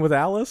walking with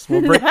Alice?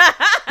 We'll bring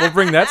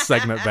that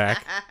segment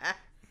back.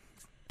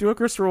 Do a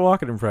Christopher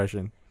Walken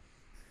impression.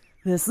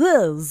 This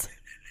is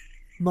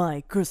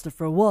my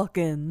Christopher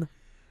Walken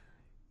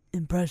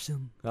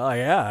impression. Oh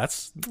yeah,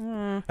 that's.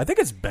 I think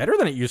it's better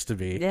than it used to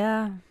be.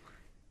 Yeah.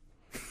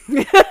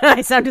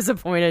 I sound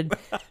disappointed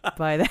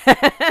by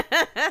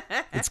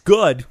that. It's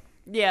good.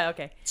 Yeah,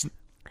 okay. It's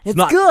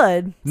It's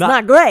good. It's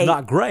not great.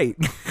 Not great.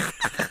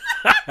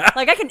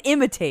 Like, I can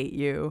imitate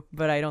you,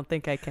 but I don't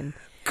think I can.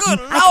 Good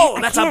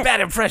Lord, that's a bad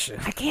impression.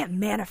 I can't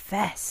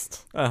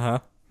manifest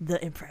the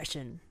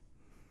impression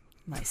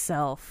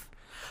myself.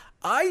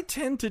 I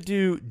tend to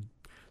do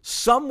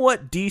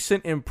somewhat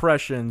decent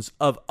impressions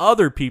of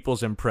other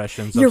people's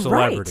impressions of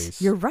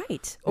celebrities. You're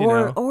right.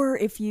 Or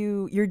if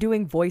you're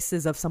doing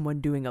voices of someone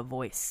doing a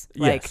voice,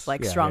 like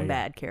strong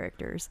bad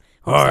characters,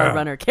 Star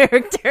Runner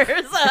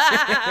characters.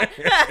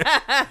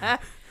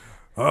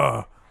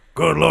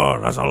 Good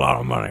Lord, that's a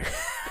lot of money.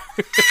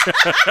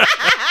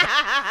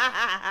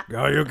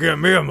 Girl, you give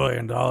me $1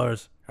 million,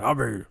 I'll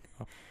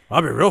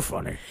be real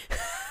funny.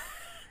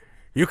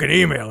 You can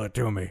email it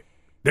to me.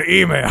 The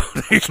email.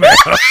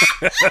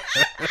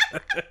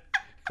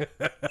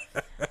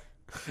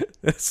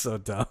 It's so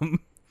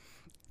dumb.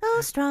 Oh,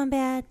 strong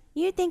bad,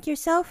 you think you're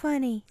so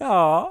funny.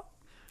 Aw.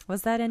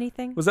 Was that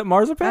anything? Was that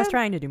Marzipan? I was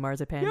trying to do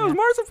Marzipan. Yeah, it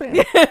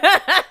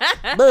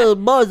was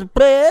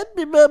Marzipan.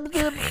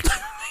 Marzipan.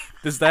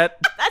 Does that...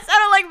 That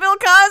sounded like Bill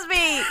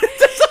Cosby.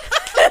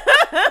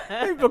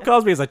 Maybe Bill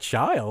Cosby as a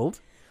child.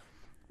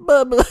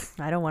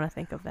 I don't want to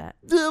think of that.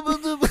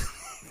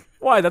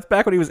 Why? That's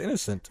back when he was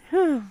innocent.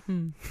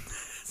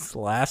 It's the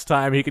last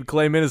time he could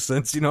claim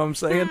innocence, you know what I'm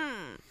saying?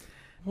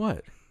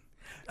 What?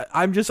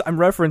 I'm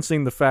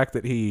referencing the fact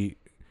that he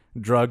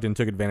drugged and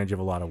took advantage of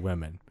a lot of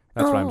women.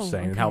 That's what I'm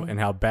saying, okay. and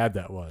how bad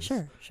that was.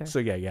 Sure. So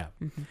yeah.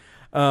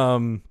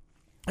 Mm-hmm.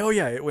 Oh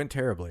yeah, it went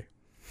terribly.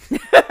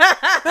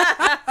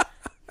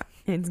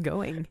 It's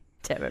going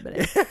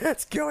terribly.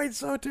 It's going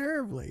so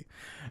terribly.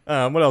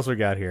 What else we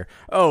got here?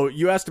 Oh,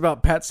 you asked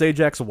about Pat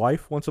Sajak's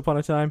wife once upon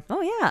a time?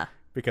 Oh, yeah.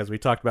 Because we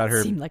talked about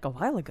her. Seemed like a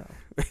while ago.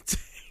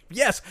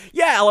 Yes.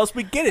 Yeah, Alice,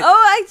 we get it.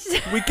 Oh,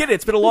 we get it.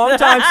 It's been a long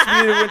time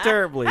since we went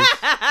terribly.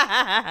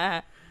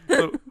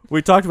 So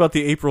we talked about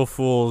the April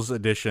Fool's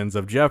editions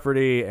of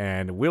Jeopardy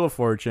and Wheel of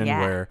Fortune,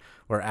 where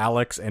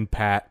Alex and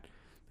Pat,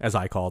 as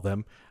I call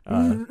them,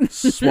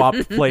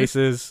 swapped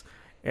places,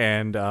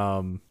 and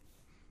Pat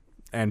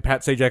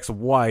Sajak's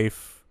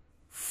wife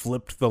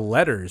flipped the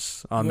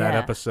letters on that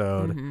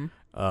episode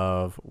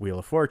of Wheel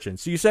of Fortune.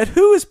 So you said,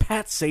 who is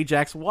Pat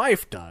Sajak's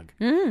wife, Doug?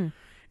 And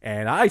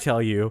I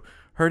tell you,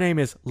 her name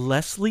is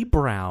Leslie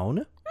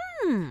Brown,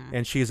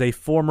 and she is a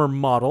former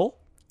model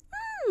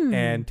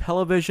and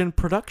television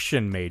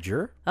production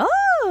major.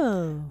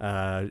 Oh.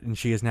 And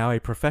she is now a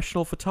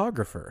professional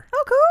photographer.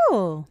 Oh,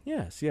 cool.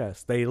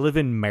 Yes. They live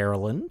in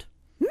Maryland.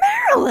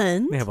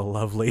 Maryland? They have a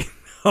lovely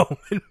home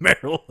in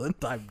Maryland,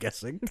 I'm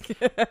guessing.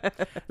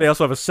 They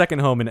also have a second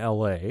home in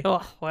L.A.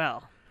 Oh,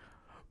 well.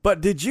 But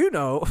did you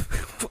know...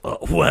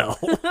 well,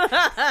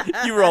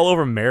 you were all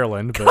over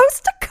Maryland. But,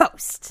 coast to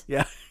coast.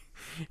 yeah.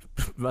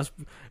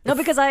 No,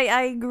 because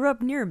I grew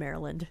up near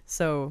Maryland,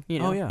 so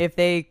Oh, yeah. if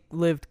they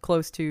lived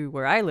close to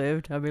where I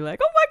lived, I'd be like,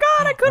 oh my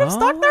god, I could have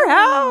stalked their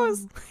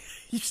house.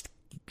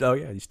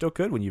 You still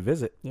could when you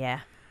visit. Yeah.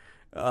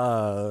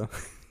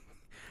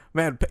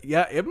 Man,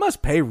 yeah, it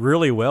must pay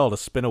really well to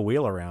spin a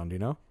wheel around,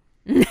 and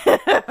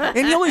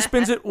he only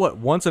spins it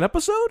once an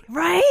episode?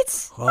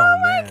 Right? Oh,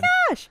 my man.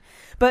 gosh.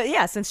 But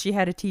yeah, since she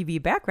had a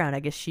TV background, I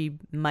guess she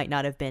might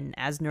not have been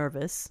as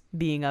nervous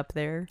being up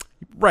there.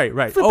 Right.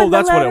 Flipping Oh, the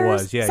that's what it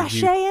letters, was. Yeah,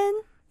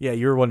 sashaying.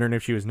 you were wondering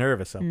if she was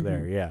nervous up Mm-hmm.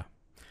 there. Yeah.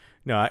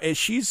 No,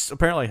 she's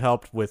apparently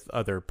helped with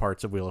other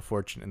parts of Wheel of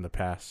Fortune in the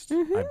past,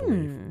 Mm-hmm. I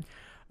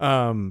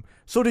believe.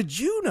 So did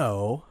you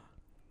know?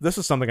 This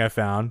is something I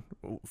found.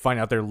 Find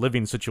out their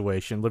living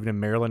situation, living in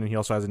Maryland, and he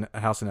also has a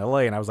house in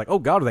L.A. And I was like, oh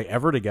God, are they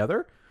ever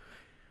together?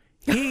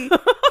 He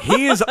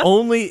is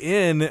only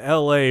in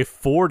L.A.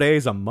 4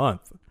 days a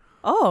month.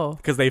 Oh.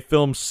 Because they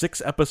film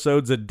 6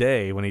 episodes a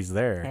day when he's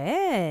there.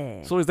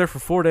 Hey. So he's there for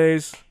 4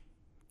 days,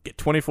 get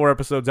 24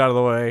 episodes out of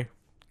the way,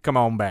 come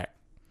on back.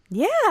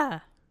 Yeah.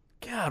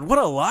 God, what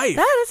a life.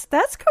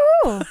 That's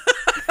cool.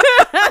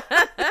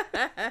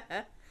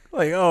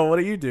 Like, oh, what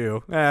do you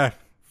do?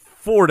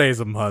 4 days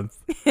a month.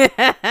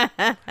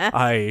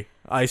 I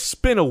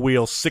spin a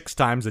wheel 6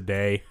 times a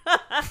day.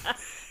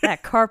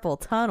 That carpal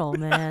tunnel,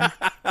 man.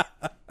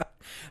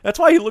 That's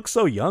why he looks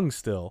so young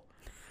still.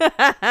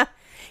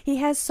 He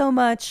has so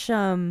much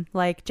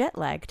like jet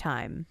lag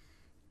time.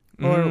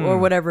 Or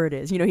whatever it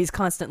is. He's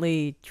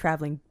constantly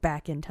traveling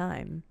back in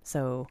time.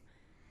 So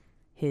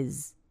he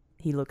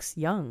looks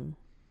young.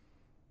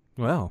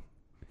 Well,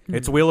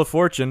 it's Wheel of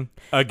Fortune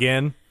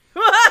again.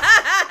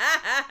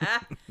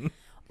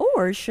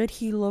 Or should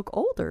he look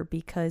older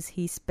because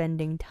he's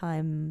spending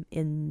time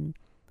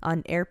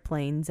on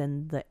airplanes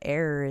and the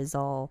air is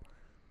all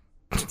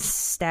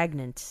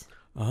stagnant?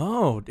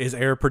 Oh, is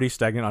air pretty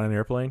stagnant on an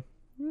airplane?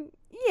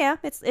 Yeah,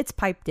 it's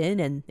piped in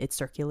and it's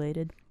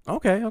circulated.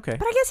 Okay.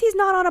 But I guess he's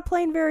not on a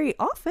plane very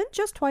often,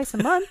 just twice a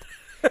month.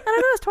 And I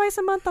know it's twice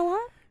a month a lot.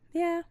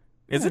 Yeah.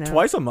 Is I it don't know.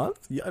 twice a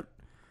month? Yeah.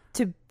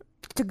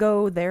 To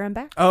go there and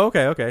back. Oh,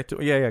 okay.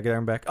 Yeah, get there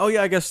and back. Oh,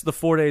 yeah, I guess the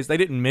 4 days, they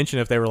didn't mention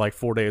if they were like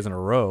 4 days in a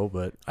row,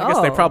 but I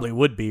guess they Oh. probably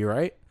would be,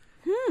 right?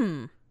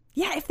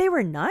 Yeah, if they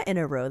were not in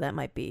a row, that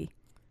might be.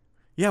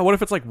 Yeah, what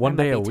if it's like one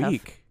That might day a be tough.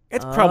 week?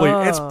 It's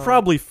Oh.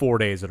 probably 4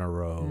 days in a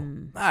row.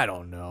 I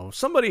don't know.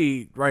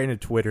 Somebody write into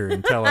Twitter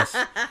and tell us.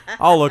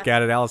 I'll look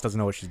at it. Alice doesn't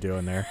know what she's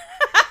doing there.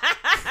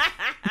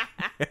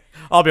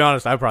 I'll be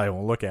honest, I probably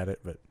won't look at it,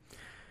 but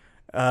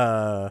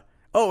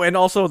oh, and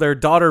also their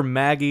daughter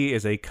Maggie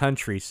is a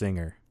country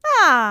singer.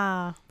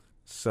 Ah,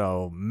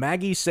 So,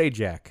 Maggie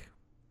Sajak.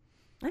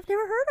 I've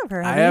never heard of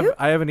her. Have you?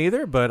 I haven't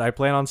either, but I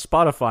plan on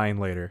Spotifying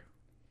later.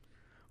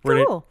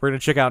 We're Cool. gonna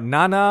check out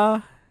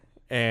Nana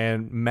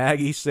and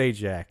Maggie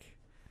Sajak.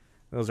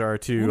 Those are our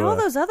two. And all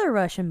those other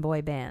Russian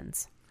boy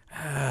bands.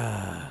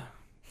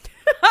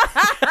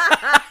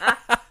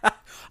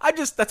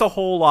 That's a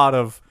whole lot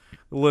of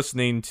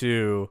listening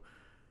to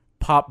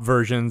pop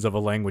versions of a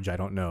language I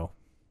don't know.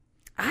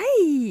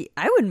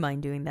 I wouldn't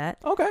mind doing that.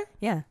 Okay.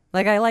 Yeah.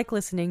 Like, I like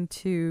listening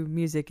to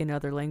music in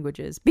other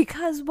languages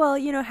because, well,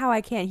 you know how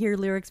I can't hear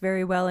lyrics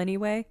very well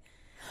anyway?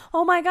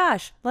 Oh my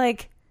gosh.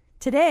 Like,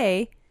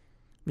 today,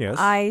 Yes.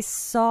 I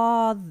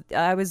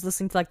was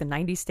listening to like the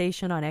 90s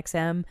station on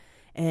XM,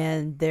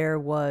 and there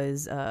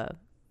was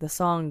the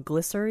song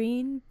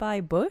Glycerine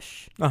by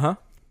Bush. Uh-huh.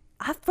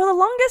 For the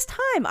longest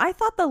time, I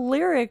thought the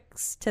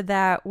lyrics to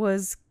that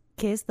was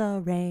Kiss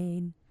the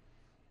Rain.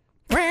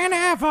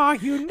 Whenever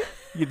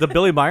the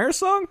Billy Myers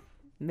song?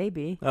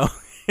 Maybe. Oh.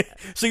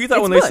 So you thought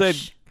It's when they Bush.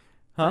 said,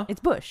 huh? It's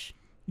Bush.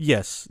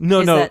 Yes.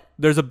 No, Is no. that-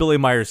 There's a Billy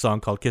Myers song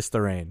called Kiss the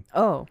Rain.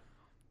 Oh.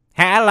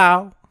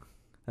 Hello.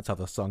 That's how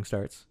the song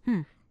starts.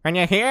 Can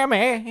you hear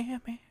me?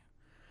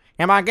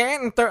 Am I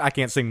getting through? I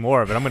can't sing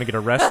more of it. I'm going to get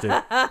arrested.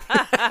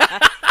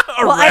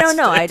 Well, I don't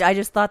know. I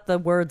just thought the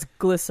words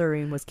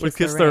glycerine was Kiss, With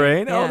Kiss the the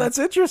Rain. Rain? Oh, Yeah. that's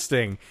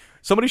interesting.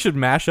 Somebody should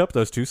mash up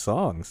those two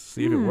songs.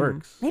 See if it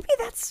works. Maybe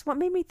that's what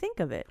made me think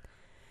of it.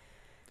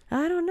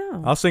 I don't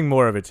know. I'll sing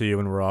more of it to you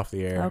when we're off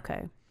the air.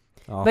 Okay.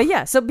 Oh. But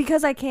yeah, so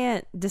because I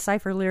can't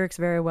decipher lyrics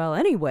very well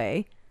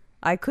anyway,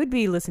 I could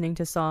be listening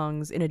to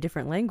songs in a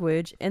different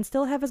language and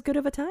still have as good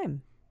of a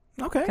time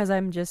Okay. because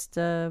I'm just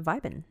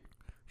vibing.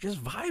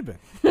 Just vibing.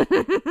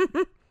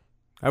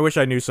 I wish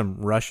I knew some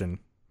Russian.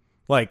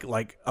 Like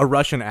a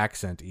Russian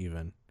accent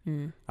even.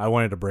 I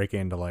wanted to break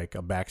into like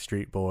a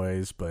Backstreet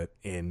Boys, but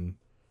in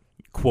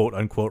quote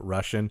unquote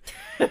Russian.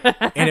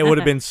 And it would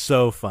have been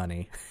so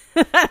funny.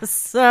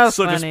 So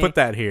So funny. just put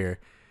that here.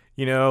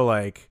 You know,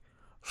 like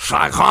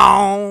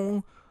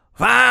Chacon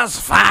vas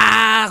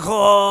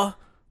fago I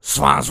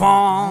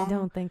swanson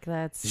don't think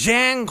that's.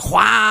 Jean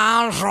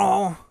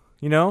Croison.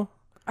 You know?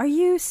 Are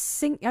you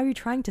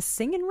trying to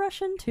sing in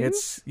Russian too?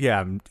 It's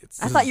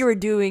I thought you were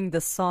doing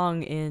the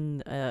song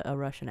in a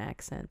Russian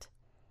accent.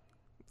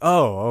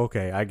 Oh,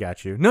 okay, I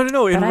got you. No,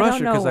 in But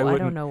Russian because I I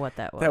wouldn't. don't know what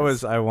that was. That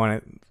was I Want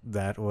It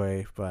That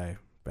Way by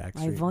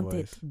Backstreet I want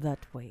Boys. it that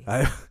way.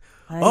 I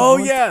I oh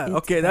want yeah, it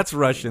okay, that that's way.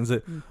 Russian. Is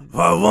it?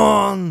 I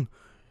want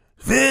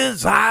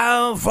this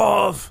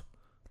of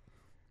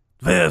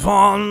this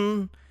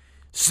one,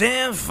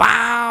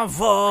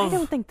 I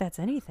don't think that's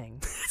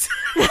anything.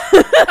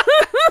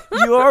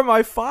 You are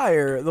my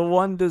fire, the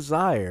one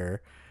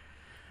desire.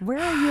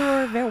 Where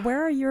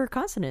are your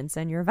consonants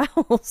and your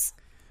vowels?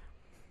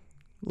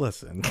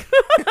 Listen.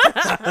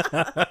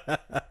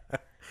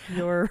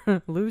 Your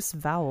loose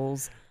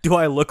vowels. Do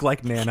I look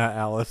like Nana,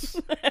 Alice?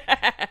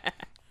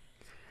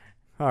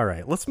 All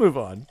right, let's move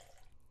on.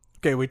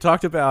 Okay, we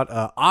talked about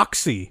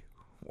Oxy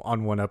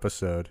on one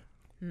episode.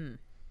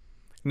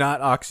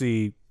 Not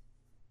Oxy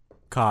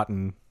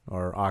Cotton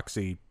or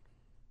Oxy.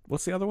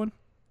 What's the other one?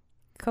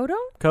 Codone?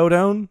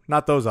 Codone.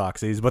 Not those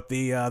Oxys, but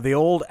the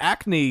old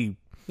acne.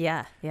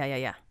 Yeah.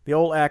 The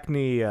old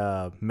acne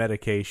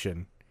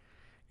medication.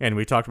 And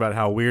we talked about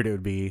how weird it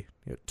would be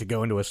to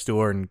go into a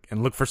store and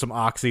look for some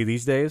Oxy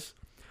these days.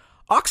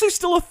 Oxy's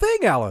still a thing,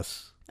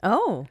 Alice.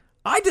 Oh.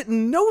 I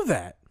didn't know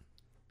that.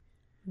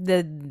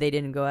 They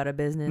didn't go out of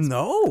business.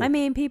 No. I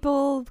mean,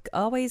 people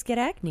always get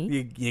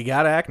acne. You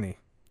got acne.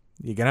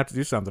 You're going to have to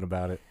do something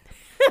about it.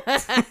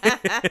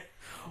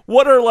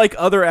 What are like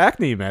other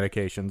acne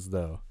medications,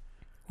 though?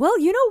 Well,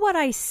 you know what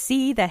I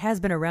see that has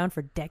been around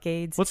for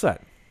decades? What's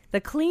that? The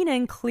Clean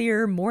and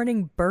Clear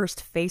Morning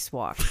Burst Face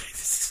Wash.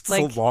 It's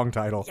Like- a long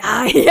title.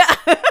 Yeah.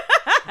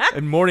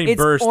 And Morning It's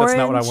Burst, that's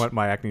not what I orange. want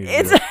my acne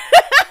to do.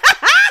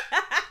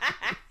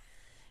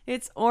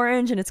 It's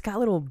orange and it's got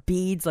little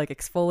beads, like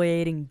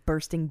exfoliating,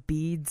 bursting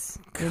beads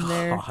in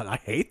there. God, I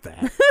hate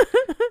that.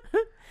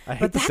 I hate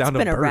But the that's sound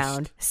been of burst.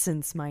 around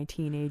since my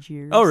teenage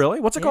years. Oh, really?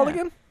 What's it called Yeah.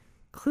 again?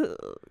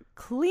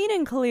 Clean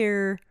and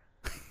Clear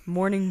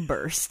Morning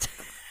Burst.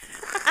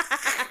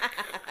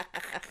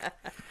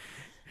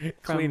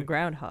 From Clean-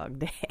 Groundhog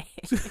Day.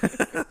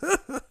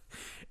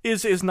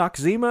 Is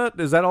Noxzema,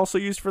 is that also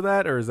used for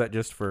that, or is that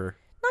just for...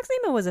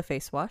 Noxzema was a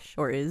face wash,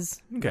 or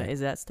is. Okay. Is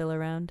that still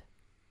around?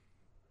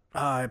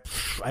 I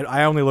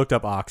only looked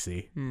up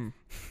Oxy.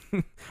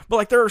 But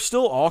like there are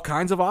still all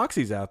kinds of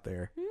Oxys out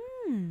there.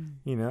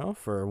 You know,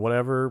 for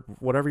whatever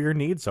your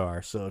needs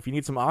are. So if you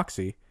need some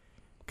Oxy,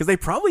 because they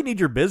probably need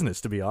your business,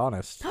 to be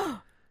honest.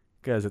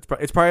 Because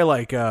it's probably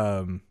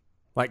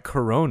like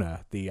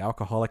Corona, the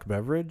alcoholic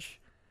beverage.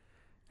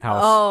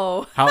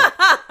 How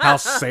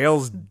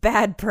sales...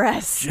 Bad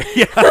press.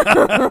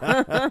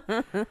 I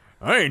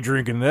ain't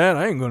drinking that.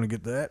 I ain't gonna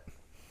get that.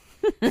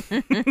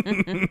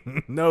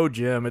 No,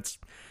 Jim. It's...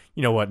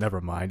 You know what? Never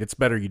mind. It's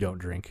better you don't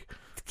drink.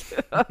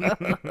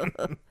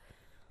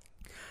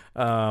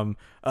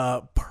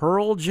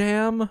 Pearl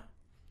Jam.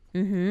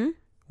 Mm-hmm.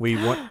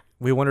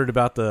 We wondered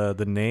about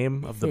the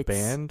name of the It's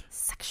band.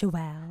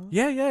 Sexual.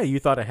 Yeah. You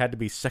thought it had to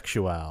be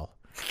sexual.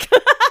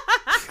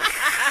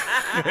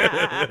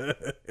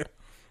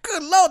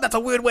 Good Lord, that's a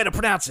weird way to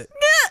pronounce it.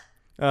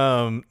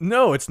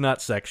 No, it's not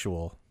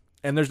sexual,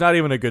 and there's not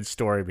even a good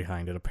story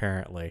behind it.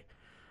 Apparently,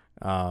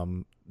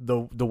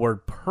 the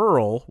word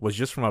pearl was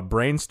just from a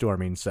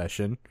brainstorming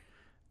session.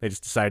 They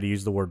just decided to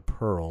use the word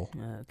pearl.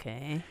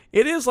 Okay.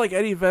 It is like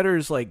Eddie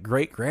Vedder's like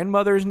great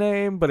grandmother's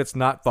name, but it's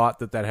not thought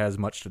that has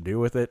much to do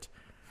with it.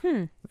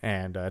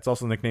 And it's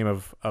also the nickname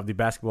of the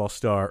basketball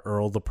star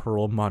Earl the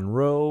Pearl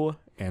Monroe,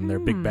 and they're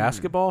big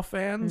basketball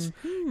fans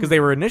because they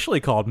were initially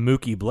called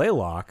Mookie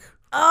Blaylock.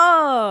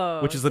 Oh.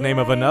 Which is the name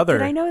of another.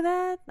 Did I know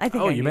that? I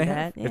think I You knew may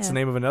that. have. It's the yeah.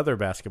 name of another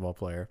basketball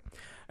player.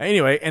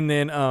 Anyway, and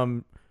then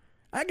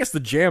I guess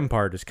the jam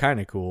part is kind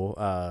of cool.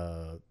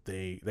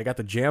 They got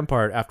the jam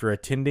part after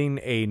attending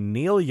a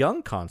Neil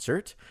Young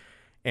concert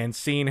and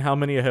seeing how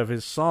many of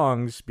his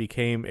songs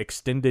became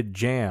extended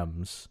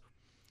jams.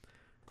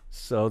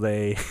 So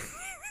they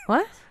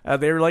What?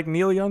 they were like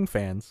Neil Young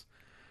fans,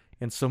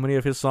 and so many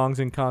of his songs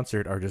in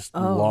concert are just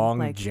long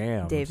like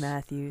jams. Dave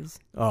Matthews.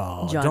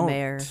 Oh, John don't.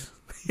 Mayer.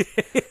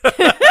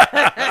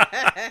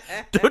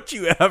 Don't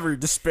you ever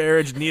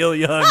disparage Neil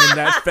Young in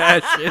that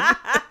fashion.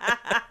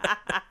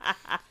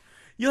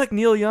 You like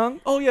Neil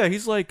Young? Oh yeah,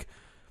 he's like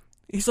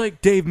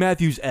Dave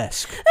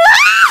Matthews-esque.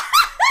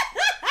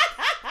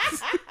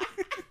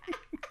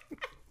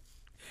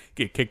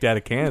 Get kicked out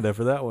of Canada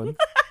for that one.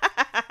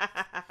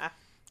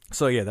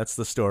 So yeah, that's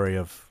the story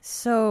of...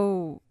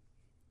 So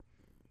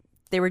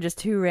they were just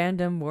two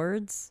random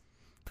words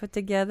put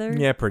together?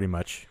 Yeah, pretty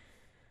much.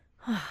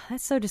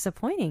 That's so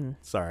disappointing.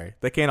 Sorry.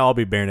 They can't all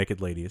be bare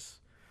naked ladies.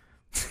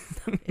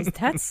 Is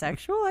that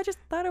sexual? I just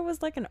thought it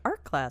was like an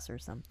art class or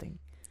something.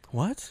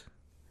 What?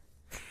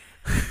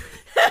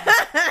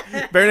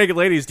 Bare naked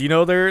ladies, do you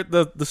know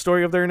the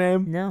story of their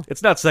name? No.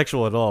 It's not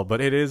sexual at all,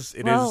 but it is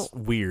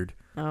weird.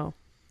 Oh.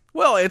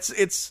 Well,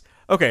 it's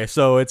okay,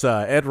 so it's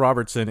Ed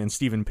Robertson and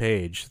Stephen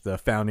Page, the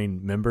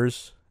founding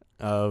members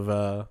of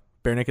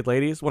Bare Naked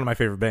Ladies, one of my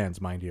favorite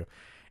bands, mind you.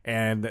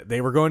 And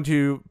they were going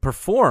to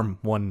perform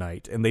one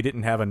night, and they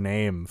didn't have a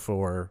name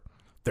for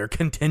their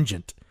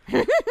contingent,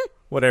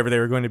 whatever they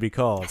were going to be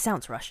called. That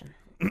sounds Russian.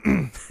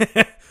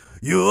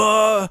 You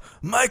are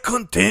my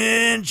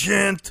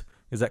contingent.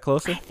 Is that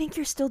closer? I think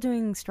you're still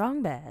doing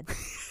Strong Bad.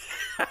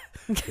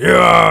 You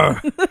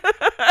are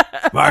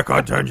my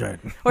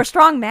contingent. Or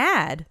Strong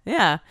Mad.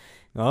 Yeah.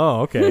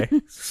 Oh, okay.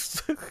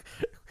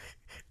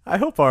 I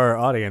hope our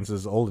audience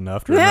is old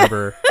enough to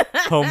remember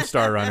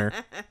Homestar Runner.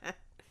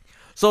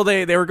 So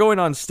they were going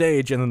on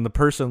stage, and then the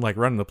person like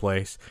running the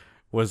place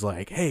was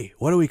like, "Hey,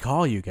 what do we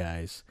call you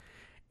guys?"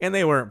 And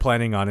they weren't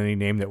planning on any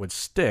name that would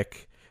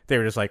stick. They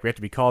were just like, "We have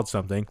to be called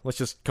something. Let's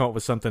just come up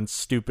with something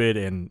stupid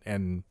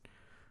and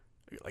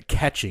like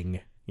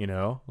catching." You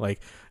know,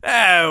 like,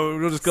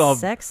 we'll just call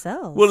Sex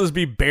sells. We'll just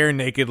be Bare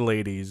Naked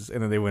Ladies,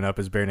 and then they went up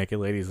as Bare Naked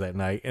Ladies that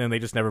night, and then they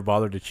just never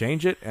bothered to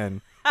change it,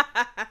 and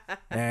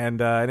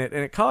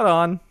it caught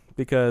on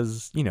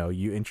because you know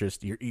your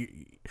interest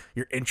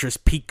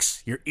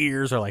peaks, your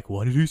ears are like,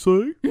 what did he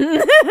say?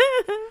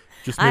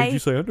 Just made you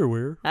say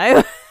underwear.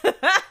 I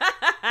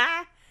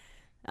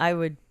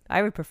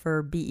would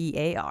prefer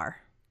BEAR.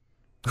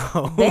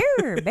 Oh.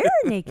 Bare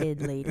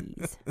naked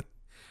ladies,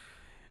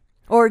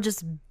 or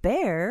just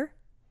bare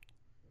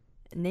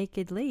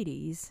naked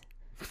ladies.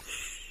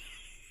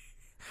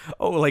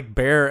 Oh, like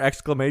bear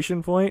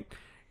exclamation point,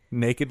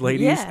 naked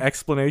ladies Yeah.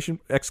 exclamation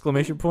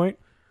point.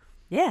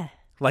 Yeah.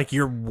 Like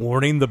you're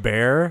warning the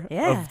bear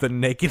Yeah. of the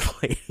naked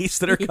ladies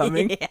that are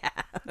coming. Yeah.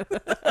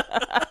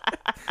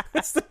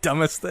 That's the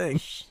dumbest thing.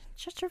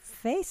 Shut your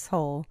face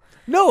hole.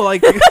 No,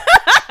 like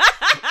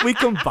we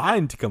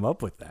combined to come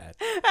up with that.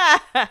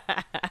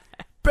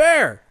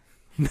 Bear,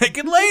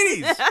 naked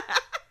ladies.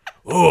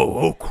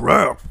 Oh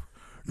crap!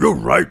 You're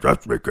right.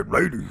 That's naked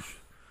ladies.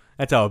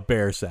 That's how a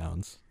bear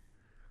sounds.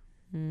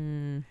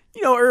 You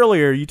know,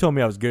 earlier you told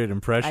me I was good at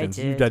impressions.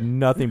 I did. You've done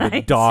nothing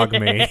but dog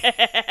me.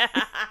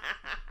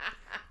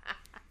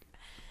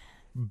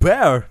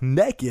 Bear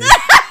naked.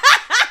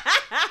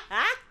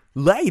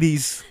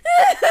 Ladies.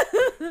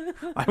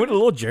 I went a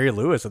little Jerry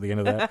Lewis at the end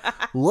of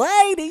that.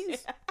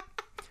 Ladies.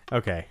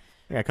 Okay.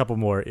 Yeah, a couple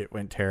more. It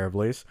went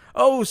terribly.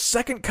 Oh,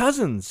 second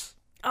cousins.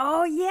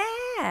 Oh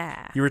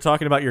yeah. You were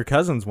talking about your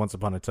cousins once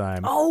upon a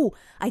time. Oh,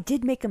 I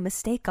did make a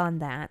mistake on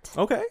that.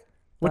 Okay.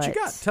 What you But-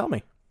 got? Tell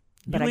me.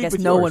 You But I lead guess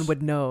with no yours. one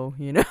would know,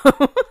 you know.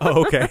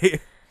 Oh, okay.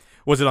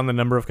 Was it on the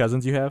number of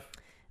cousins you have?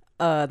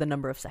 The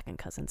number of second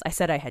cousins. I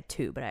said I had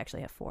 2, but I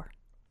actually have 4.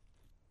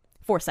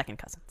 4 second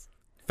cousins.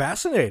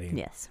 Fascinating.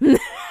 Yes.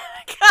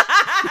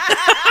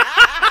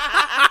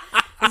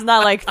 It's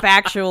not like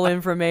factual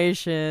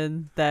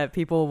information that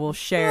people will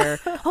share.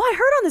 Oh, I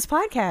heard on this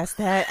podcast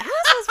that Alice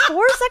has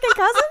 4 second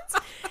cousins.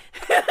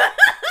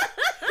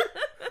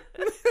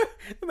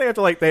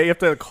 They have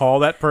to call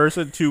that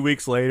person 2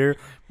 weeks later.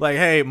 Like,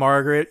 hey,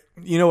 Margaret,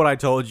 you know what I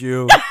told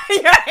you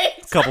Right.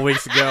 a couple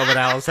weeks ago about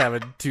Alice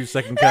having 2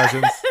 second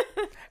cousins?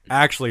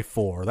 Actually,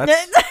 4.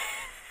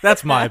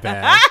 That's my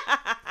bad.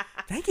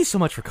 Thank you so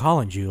much for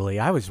calling, Julie.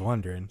 I was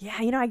wondering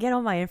Yeah, you know, I get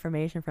all my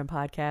information from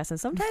podcasts, and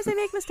sometimes they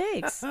make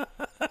mistakes.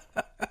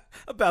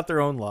 about their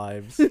own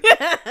lives.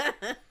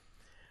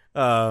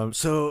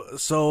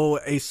 So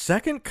a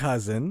second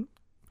cousin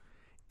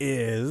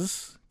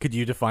is. Could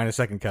you define a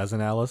second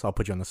cousin, Alice? I'll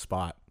put you on the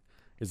spot.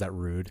 Is that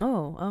rude?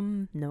 Oh,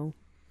 no.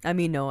 I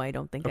mean, no, I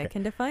don't think I Okay.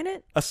 can define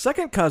it. A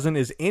second cousin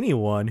is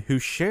anyone who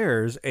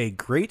shares a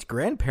great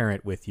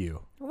grandparent with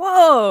you.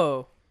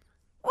 Whoa.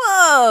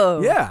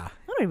 Yeah. I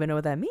don't even know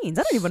what that means.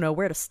 I don't even know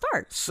where to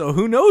start. So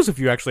who knows if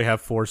you actually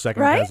have 4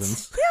 second Right?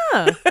 cousins?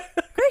 Yeah.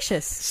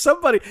 Gracious.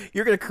 Somebody,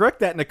 you're going to correct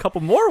that in a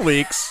couple more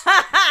weeks,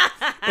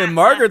 and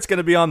Margaret's going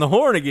to be on the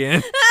horn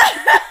again.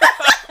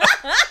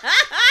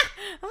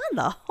 On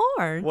the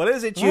horn. What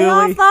is it, Lay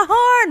off Julie? the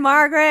horn,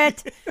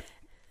 Margaret.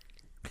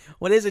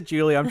 What is it,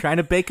 Julie? I'm trying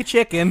to bake a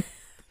chicken.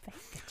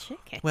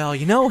 Chicken. Well,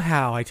 you know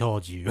how I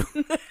told you.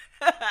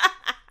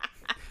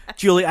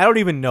 Julie, I don't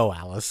even know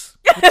Alice.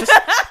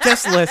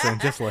 Just listen.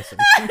 Just listen.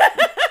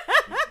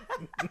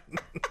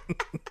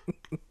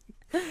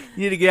 You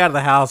need to get out of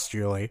the house,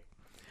 Julie.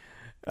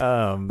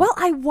 Well,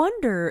 I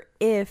wonder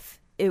if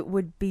it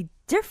would be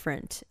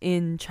different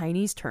in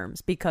Chinese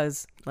terms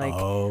because, like,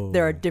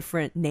 there are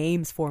different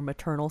names for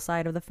maternal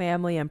side of the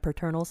family and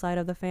paternal side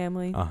of the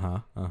family.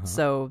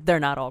 So they're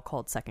not all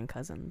called second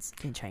cousins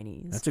in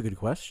Chinese. That's a good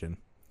question.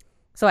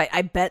 So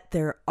I bet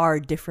there are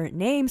different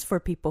names for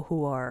people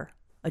who are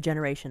a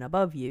generation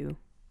above you,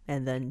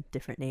 and then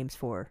different names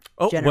for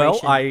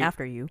generation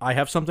after you. I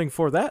have something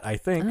for that, I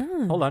think.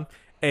 Hold on.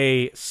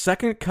 A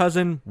second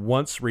cousin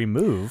once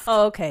removed.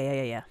 Oh,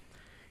 okay, yeah.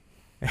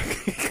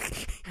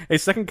 A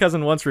second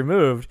cousin once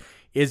removed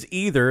is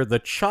either the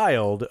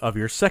child of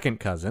your second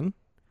cousin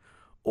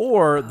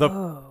or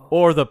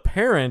the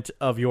parent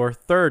of your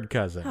third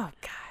cousin. Oh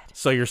God.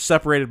 So you're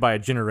separated by a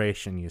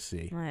generation, you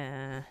see.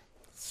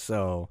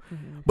 So,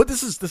 but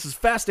this is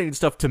fascinating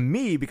stuff to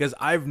me because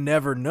I've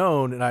never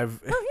known, and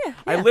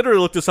I literally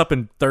looked this up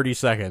in 30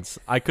 seconds.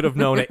 I could have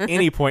known at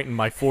any point in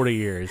my 40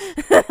 years.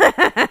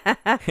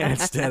 And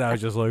instead, I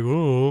was just like,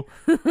 oh,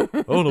 I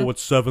don't know what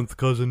seventh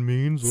cousin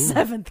means. Oh.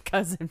 Seventh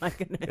cousin, my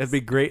goodness. It'd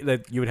be great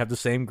that you would have the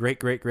same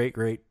great,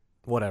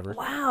 whatever.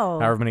 Wow.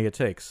 However many it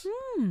takes.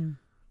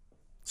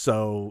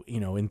 So,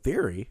 in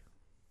theory,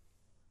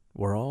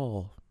 we're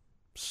all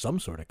some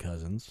sort of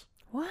cousins.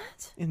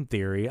 What? In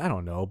theory, I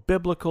don't know.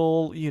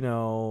 Biblical,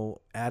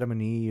 Adam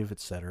and Eve,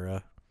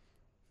 etc.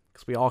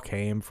 Because we all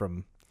came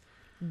from...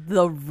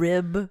 The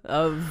rib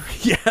of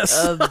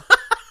Yes. of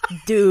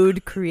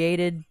dude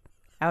created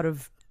out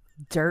of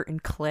dirt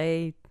and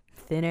clay,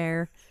 thin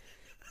air.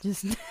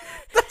 Just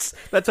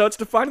That's how it's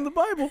defined in the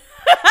Bible.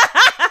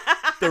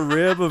 The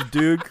rib of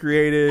dude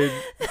created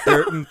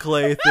dirt and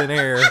clay, thin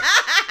air.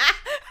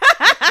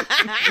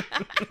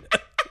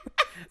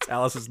 That's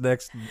Alice's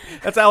next.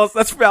 That's Alice.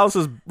 That's for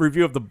Alice's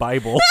review of the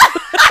Bible.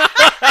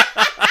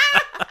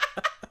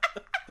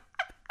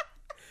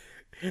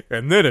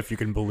 And then, if you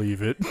can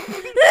believe it,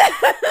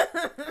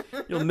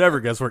 you'll never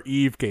guess where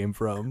Eve came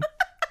from.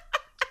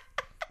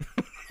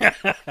 it's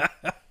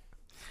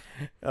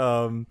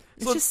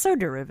just so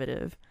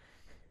derivative.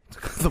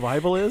 The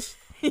Bible is?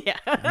 Yeah.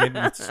 I mean,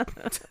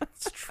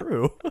 it's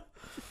true.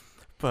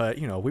 But,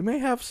 we may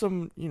have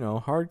some,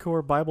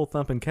 hardcore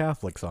Bible-thumping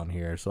Catholics on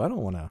here, so I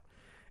don't want to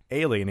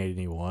alienate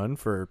anyone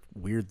for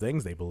weird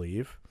things they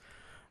believe.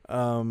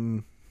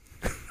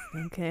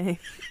 Okay.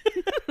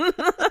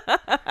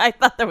 I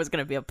thought there was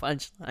going to be a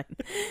punchline.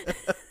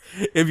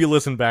 If you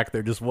listen back,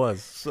 there just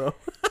was. So,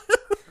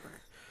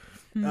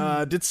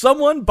 did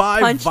someone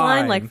buy Punchline,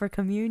 Vine? like for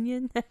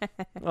communion?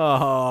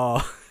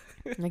 Oh,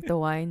 Like the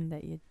wine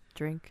that you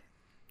drink.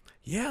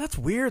 yeah, that's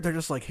weird. They're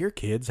just like, here,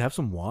 kids, have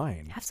some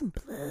wine. Have some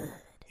blood.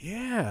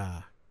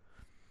 Yeah.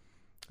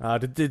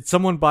 Did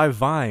someone buy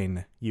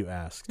Vine? You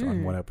asked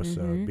on one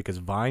episode because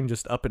Vine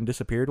just up and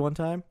disappeared one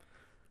time.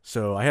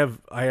 So I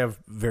have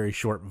very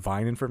short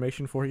Vine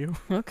information for you.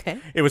 Okay.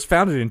 It was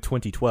founded in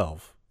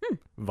 2012.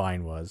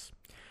 Vine was,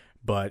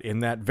 but in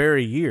that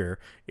very year,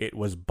 it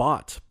was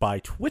bought by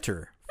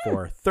Twitter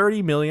for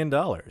 $30 million.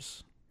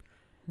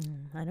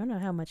 I don't know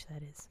how much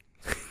that is.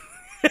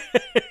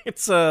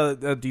 It's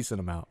a decent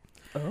amount.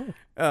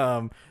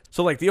 Oh.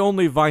 So like the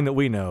only Vine that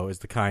we know is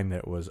the kind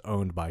that was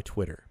owned by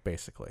Twitter,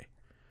 basically.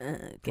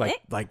 Okay.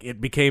 Like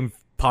it became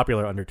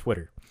popular under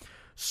Twitter.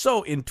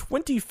 So in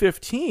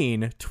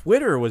 2015,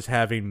 Twitter was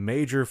having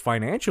major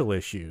financial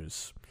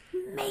issues.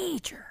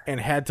 Major. And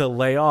had to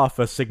lay off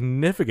a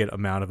significant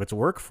amount of its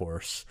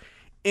workforce,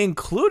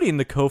 including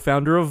the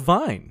co-founder of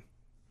Vine.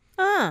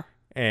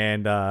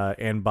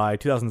 And by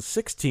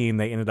 2016,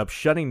 they ended up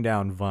shutting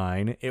down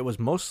Vine. It was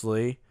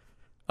mostly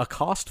a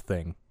cost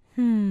thing.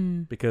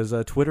 Because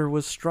Twitter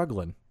was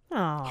struggling.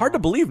 Oh. Hard to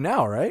believe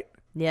now, right?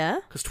 Yeah?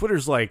 Because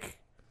Twitter's like...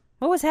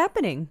 What was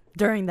happening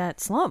during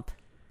that slump?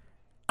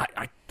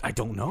 I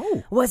don't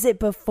know. Was it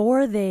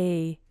before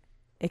they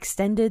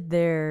extended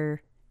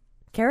their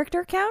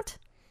character count?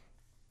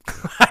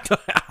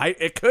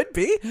 It could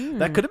be.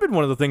 That could have been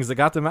one of the things that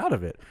got them out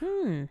of it.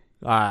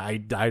 I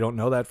don't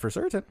know that for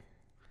certain.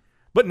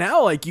 But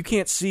now, like, you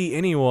can't see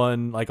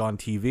anyone, like, on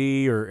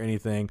TV or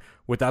anything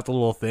without the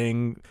little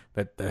thing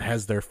that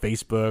has their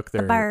Facebook,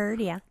 their bird,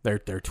 yeah. their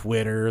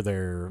Twitter,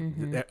 their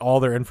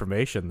all their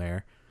information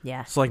there.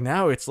 Yeah. So, like,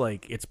 now it's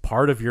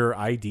part of your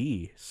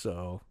ID,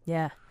 so...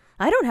 Yeah.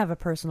 I don't have a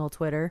personal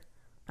Twitter.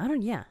 I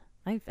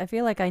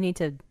feel like I need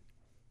to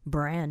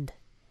brand.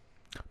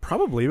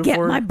 Probably Get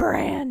before... my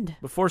brand.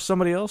 Before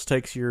somebody else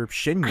takes your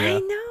Shinya. I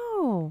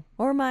know.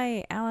 Or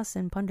my Alice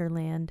in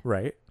Punderland.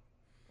 Right.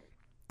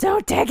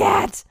 Don't take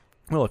it!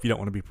 Well, if you don't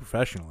want to be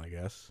professional, I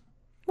guess.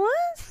 What?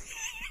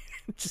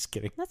 Just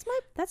kidding. That's my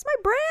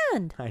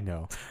brand. I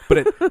know.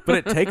 But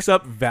it takes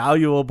up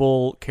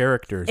valuable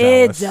characters, It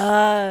Alice.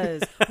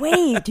 does.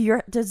 Wait,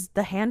 does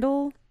the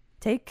handle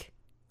take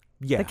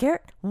Yeah. the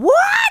character?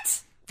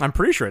 What? I'm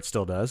pretty sure it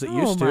still does. It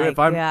used to. Oh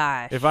my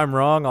gosh. If I'm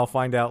wrong, I'll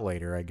find out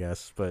later, I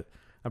guess. But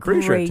I'm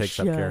pretty sure it takes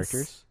up Gracious.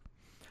 characters.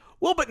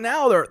 Well, but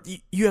now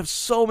you have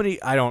so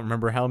many. I don't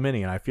remember how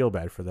many, and I feel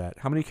bad for that.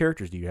 How many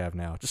characters do you have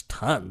now? Just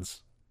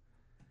tons.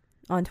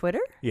 On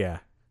Twitter? Yeah.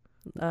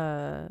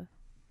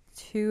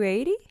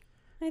 280,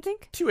 I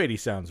think. 280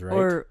 sounds right.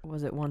 Or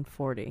was it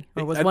 140?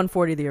 Or was I-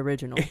 140 the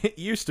original? It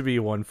used to be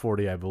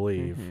 140, I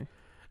believe.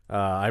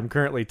 I'm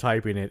currently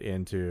typing it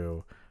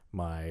into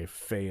my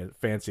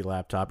fancy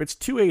laptop. It's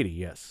 280,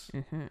 yes.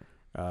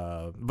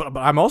 But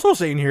I'm also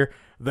saying here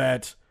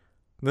that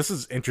this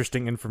is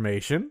interesting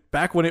information.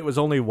 Back when it was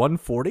only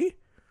 140,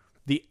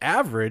 the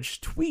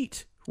average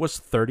tweet was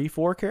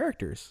 34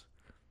 characters.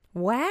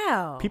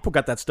 Wow. People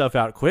got that stuff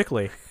out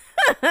quickly.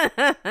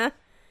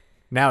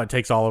 Now it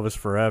takes all of us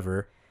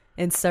forever.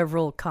 And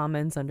several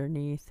comments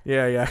underneath.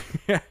 Yeah.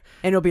 And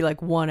it'll be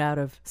like 1 out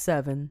of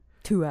 7,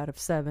 2 out of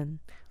 7.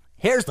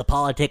 Here's the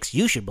politics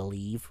you should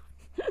believe.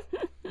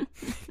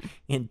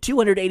 In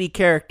 280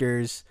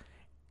 characters,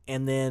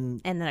 and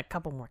then... And then a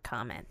couple more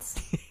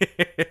comments.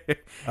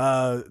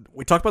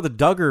 We talked about the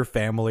Duggar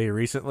family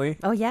recently.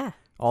 Oh, yeah.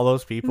 All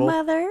those people.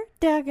 Mother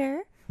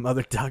Duggar.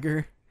 Mother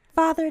Duggar.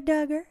 Father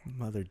Duggar.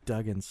 Mother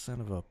Duggan,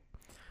 son of a...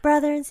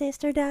 Brother and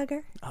sister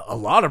Duggar. A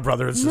lot of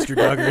brother and sister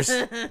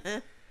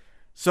Duggars.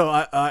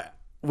 So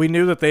we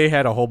knew that they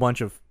had a whole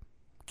bunch of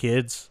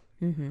kids.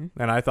 And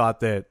I thought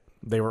that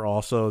they were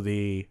also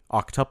the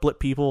octuplet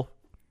people.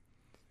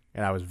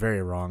 And I was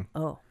very wrong.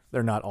 Oh.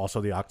 They're not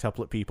also the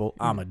octuplet people.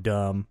 I'm a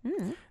dumb.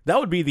 That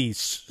would be the...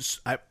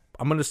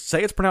 I'm going to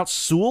say it's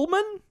pronounced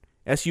Suleman.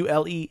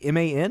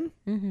 Suleman.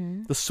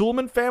 The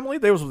Suleman family.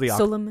 Those were the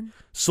Suleiman.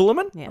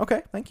 Suleiman? Yeah.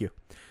 Okay, thank you.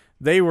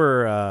 They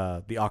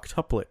were the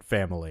octuplet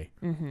family.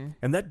 Mm-hmm.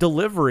 And that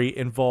delivery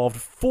involved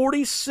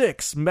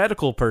 46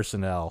 medical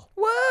personnel.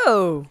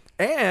 Whoa!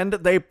 And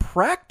they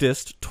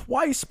practiced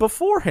twice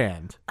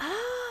beforehand.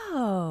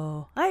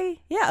 Oh,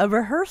 a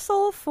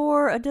rehearsal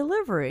for a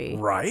delivery.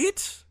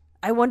 Right?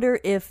 I wonder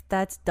if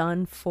that's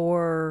done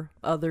for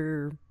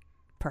other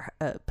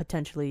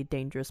potentially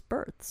dangerous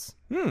births.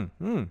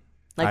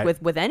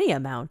 With any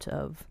amount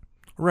of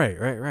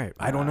Right.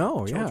 I don't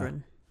know.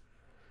 Children. Yeah.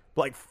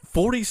 Like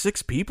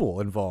 46 people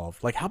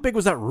involved. Like, how big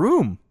was that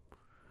room?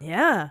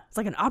 Yeah, it's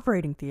like an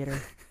operating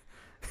theater.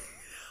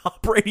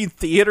 Operating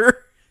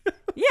theater?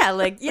 Yeah,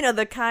 like,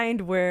 the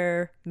kind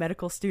where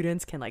medical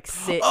students can like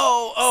sit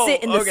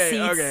in the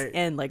seats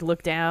and like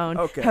look down.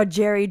 Okay. How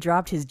Jerry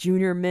dropped his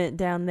junior mint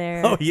down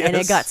there, Oh, yes. and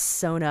it got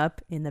sewn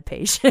up in the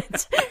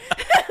patient.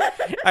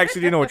 I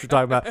actually do know what you're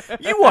talking about.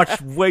 You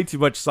watch way too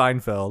much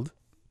Seinfeld.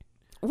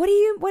 What do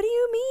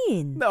you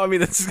mean? No, I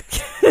mean that's.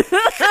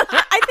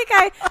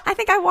 I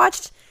think I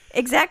watched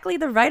exactly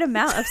the right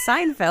amount of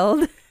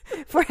Seinfeld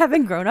for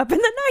having grown up in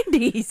the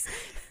 90s.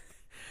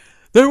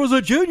 There was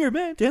a junior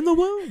mint in the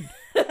wound.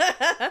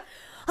 I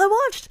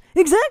watched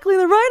exactly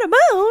the right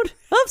amount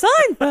of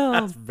Seinfeld.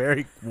 That's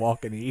very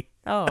walking-y.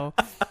 Oh,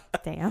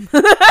 damn.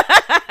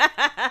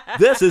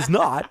 This is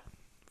not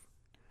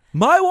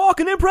my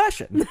walking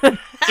impression.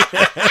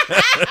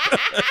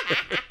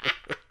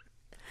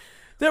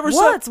 There were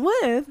What's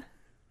with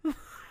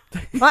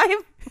my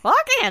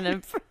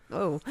walking?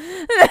 Oh,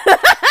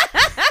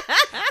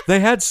 They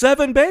had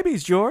 7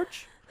 babies,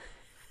 George.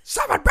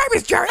 7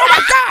 babies, Jerry. Oh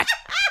my God!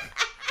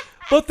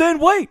 But then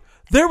wait,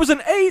 there was an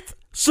 8th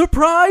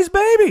surprise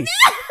baby.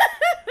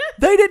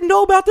 They didn't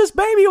know about this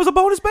baby. It was a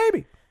bonus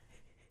baby.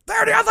 They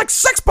already had like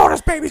 6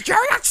 bonus babies,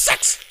 Jerry. That's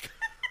 6.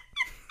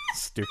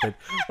 Stupid.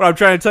 What I'm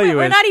trying to tell you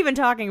we're is not even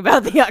talking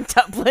about the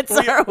octuplets,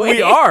 are we?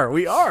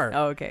 we are.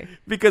 Oh, okay.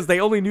 Because they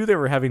only knew they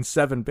were having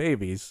 7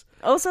 babies.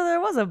 Oh, so there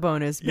was a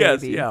bonus baby.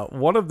 Yes, yeah.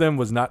 One of them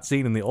was not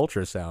seen in the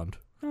ultrasound.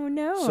 Oh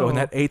no. So when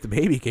that 8th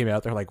baby came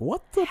out, they're like,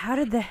 "What the? How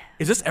did the?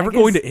 Is this ever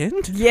going to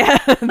end?" Yeah,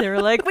 they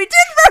were like, "We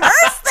didn't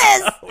rehearse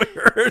this. We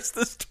rehearsed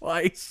this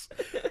twice.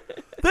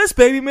 This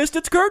baby missed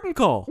its curtain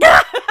call."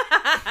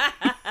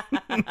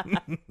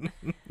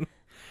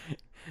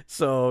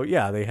 So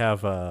yeah, they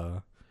have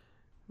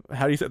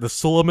how do you say, the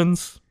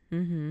Sullivans?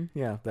 Mm-hmm.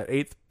 Yeah, that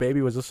 8th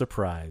baby was a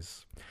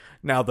surprise.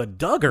 Now the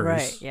Duggars,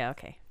 Right? Yeah.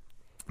 Okay.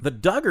 the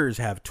Duggars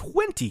have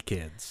 20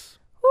 kids.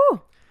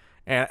 Woo.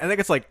 And I think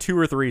it's like 2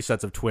 or 3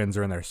 sets of twins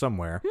are in there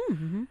somewhere.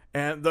 Mm-hmm.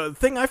 And the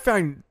thing I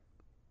find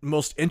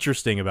most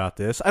interesting about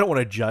this, I don't want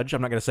to judge.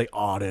 I'm not going to say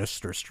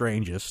oddest or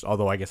strangest,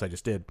 although I guess I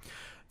just did.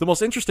 The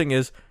most interesting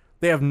is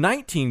they have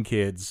 19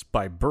 kids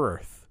by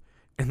birth,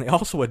 and they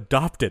also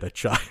adopted a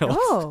child.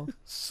 Oh.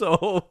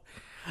 So,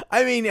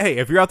 I mean, hey,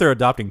 if you're out there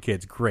adopting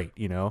kids, great,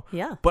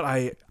 Yeah.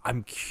 But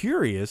I'm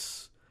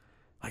curious.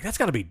 Like, that's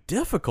got to be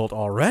difficult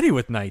already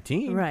with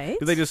 19. Right.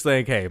 Do they just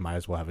think, hey, might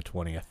as well have a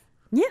 20th?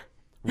 Yeah.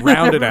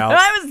 Round it out.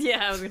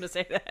 I was going to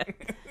say that.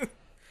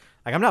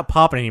 Like, I'm not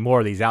popping any more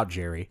of these out,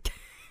 Jerry.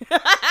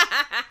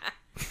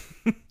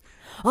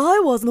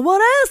 I wasn't the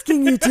one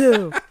asking you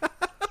to.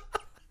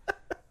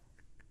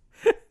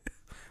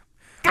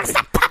 Gotta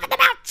stop popping them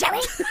out, Jerry.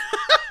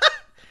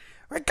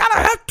 We gotta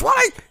have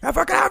 20. If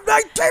we're gonna have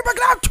 19, we're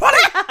gonna have 20.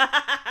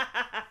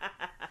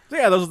 So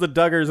yeah, those are the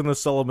Duggars and the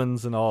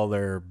Sullivans and all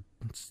their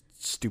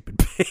stupid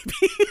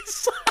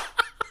babies.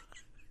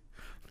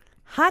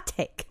 Hot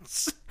take.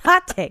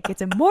 Hot take.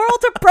 It's immoral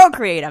to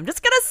procreate. I'm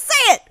just going to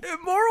say it.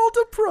 Immoral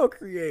to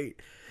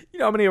procreate. You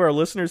know how many of our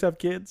listeners have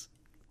kids?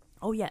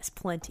 Oh, yes.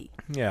 Plenty.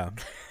 Yeah.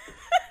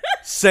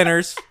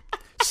 Sinners.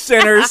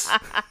 Sinners.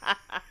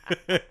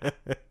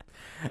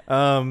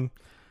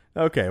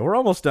 Okay, we're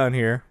almost done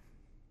here.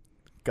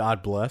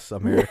 God bless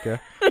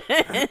America.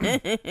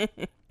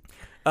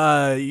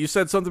 You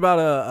said something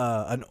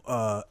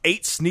about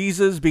 8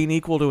 sneezes being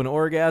equal to an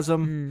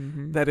orgasm.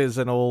 Mm-hmm. That is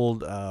an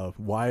old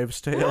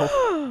wives' tale,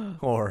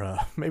 or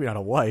maybe not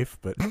a wife,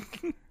 but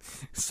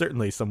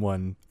certainly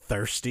someone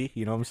thirsty.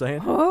 You know what I'm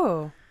saying?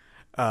 Oh,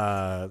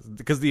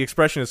 because the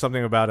expression is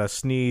something about a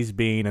sneeze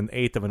being an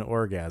 1/8 of an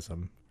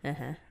orgasm,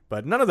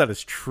 but none of that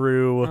is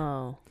true.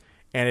 Oh,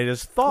 and it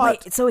is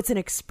thought. Wait, so it's an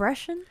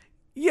expression?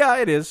 Yeah,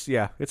 it is.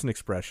 Yeah, it's an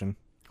expression.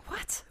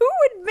 What? Who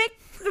would make?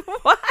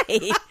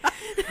 Why?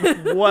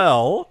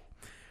 Well,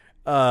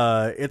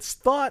 it's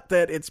thought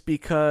that it's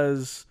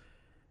because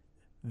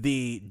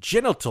the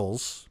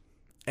genitals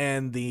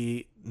and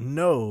the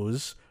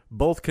nose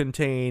both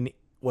contain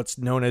what's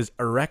known as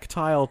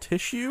erectile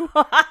tissue,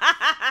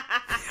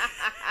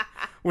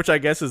 which I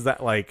guess is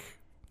that like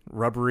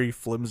rubbery,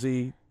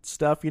 flimsy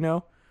stuff,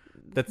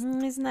 That's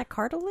isn't that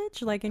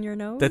cartilage, like in your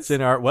nose? That's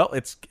in our. Well,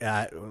 it's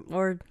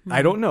or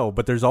I don't know,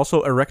 but there's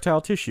also erectile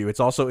tissue. It's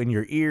also in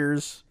your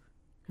ears.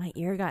 My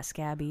ear got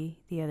scabby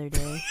the other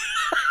day,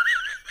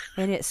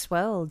 and it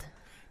swelled.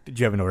 Did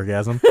you have an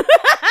orgasm?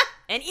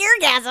 An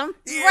eargasm.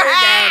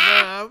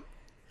 Eargasm.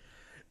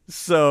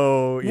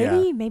 So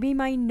yeah, maybe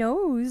my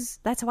nose.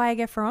 That's why I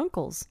get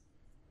furuncles.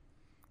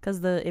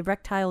 Because the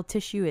erectile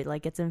tissue, it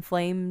like gets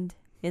inflamed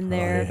in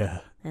there, yeah.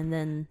 and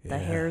then the Yeah.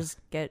 hairs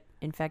get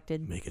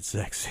infected. Make it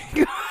sexy.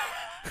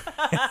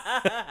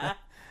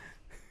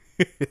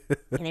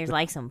 And there's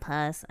like some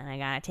pus, and I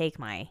gotta take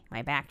my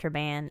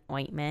Bactroban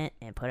ointment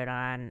and put it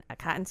on a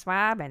cotton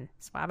swab and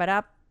swab it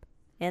up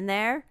in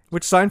there.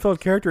 Which Seinfeld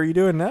character are you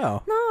doing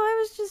now? No, I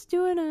was just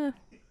doing a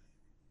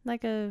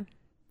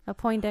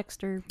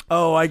Poindexter.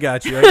 Oh, I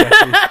got you. I'm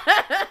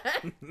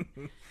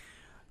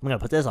gonna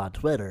put this on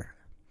Twitter.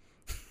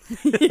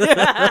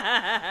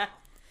 Let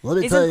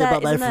me tell you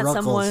about my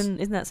furuncles.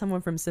 Isn't that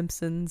someone from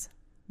Simpsons?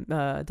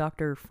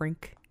 Dr.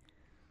 Frink.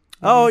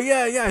 Oh,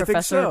 yeah, I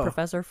think so.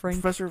 Professor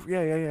Frink. Professor,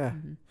 yeah.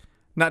 Mm-hmm.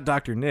 Not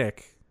Dr.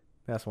 Nick.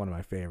 That's one of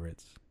my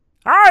favorites.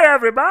 Hi,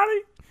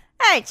 everybody.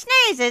 Hey,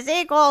 sneezes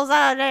equals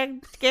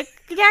ejaculation.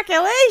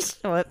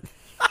 What?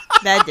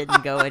 That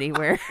didn't go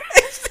anywhere.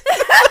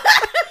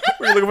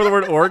 Were you looking for the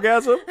word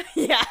orgasm?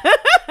 Yeah.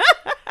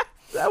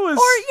 That was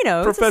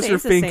Or, Professor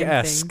it's the same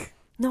Fink-esque. thing.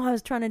 No, I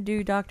was trying to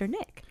do Dr.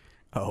 Nick.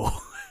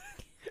 Oh.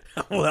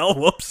 Well,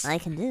 whoops. I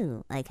can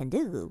do,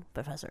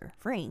 Professor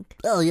Frink.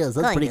 Oh, yes,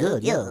 that's pretty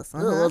good. Yeah. Yes,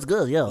 Oh, that's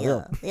good. Yeah.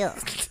 Yeah.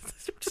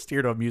 We're just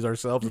here to amuse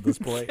ourselves at this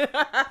point.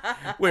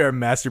 We are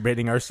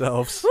masturbating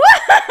ourselves.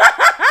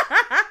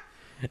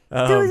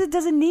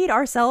 Does it need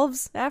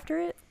ourselves after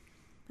it?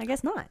 I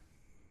guess not.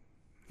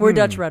 We're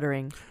Dutch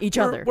ruddering each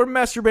other. We're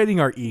masturbating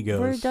our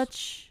egos. We're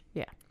Dutch,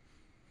 yeah.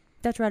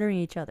 Dutch ruddering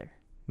each other.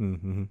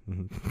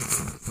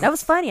 Mm-hmm. That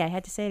was funny. I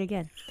had to say it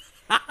again.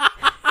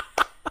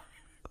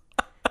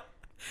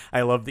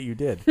 I love that you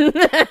did.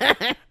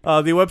 The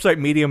website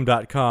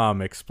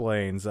medium.com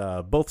explains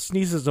both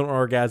sneezes and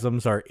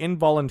orgasms are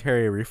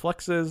involuntary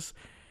reflexes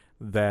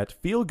that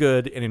feel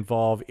good and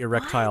involve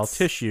erectile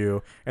tissue,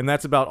 and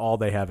that's about all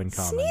they have in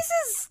common.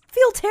 Sneezes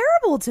feel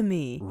terrible to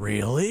me.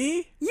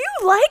 Really? You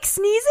like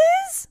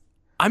sneezes?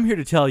 I'm here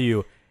to tell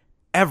you,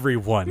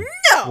 everyone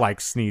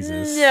likes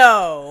sneezes.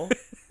 No.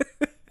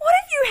 What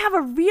if you have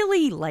a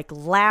really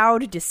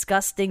loud,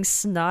 disgusting,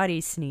 snotty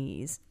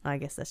sneeze? I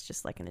guess that's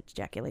just like an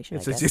ejaculation.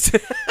 I guess.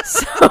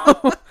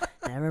 So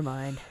never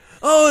mind.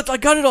 Oh, I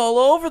got it all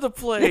over the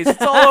place.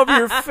 It's all over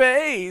your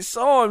face.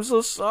 Oh, I'm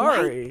so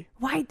sorry.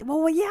 Why?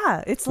 Well,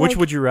 yeah. It's Which like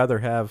would you rather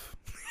have?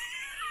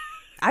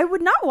 I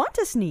would not want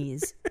to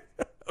sneeze.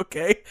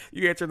 Okay,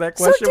 you answered that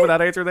question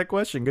without answering that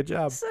question. Good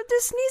job. So do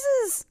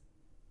sneezes?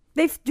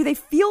 Do they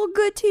feel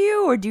good to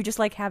you, or do you just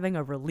like having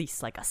a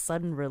release, like a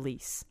sudden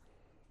release?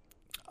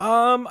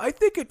 I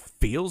think it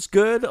feels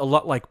good. A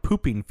lot like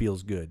pooping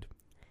feels good.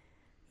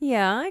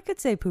 Yeah, I could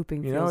say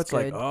pooping You feels know, it's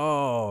good.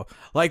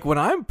 like when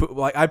I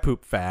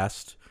poop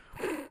fast,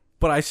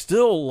 but I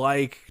still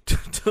like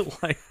to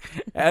like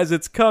as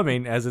it's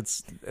coming, as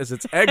it's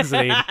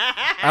exiting,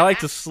 I like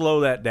to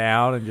slow that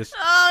down and just.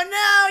 Oh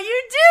no,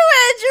 you do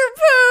edge your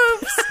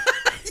poops.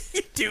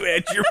 You do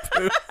edge your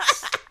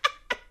poops.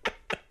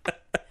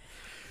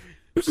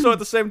 So at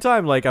the same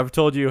time, like I've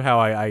told you how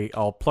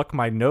I'll pluck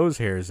my nose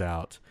hairs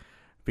out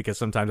because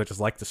sometimes I just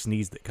like the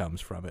sneeze that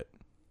comes from it.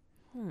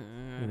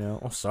 You know,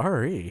 oh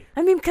sorry.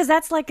 I mean, because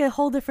that's like a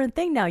whole different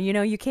thing now. You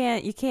know, you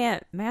can't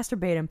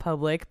masturbate in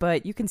public,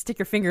 but you can stick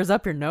your fingers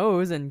up your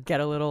nose and get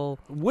a little.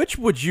 Which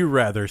would you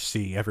rather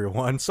see,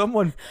 everyone?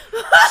 Someone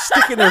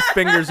sticking their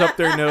fingers up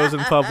their nose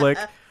in public,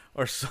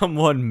 or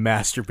someone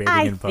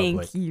masturbating in public?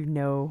 I think you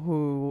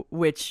know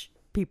which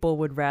people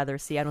would rather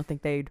see. I don't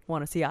think they'd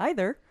want to see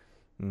either.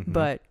 Mm-hmm.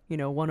 But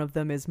one of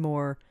them is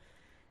more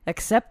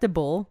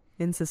acceptable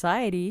in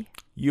society.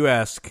 You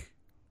ask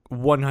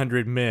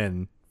 100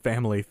 men,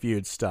 Family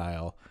Feud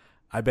style.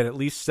 I bet at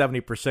least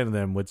 70% of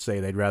them would say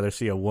they'd rather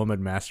see a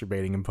woman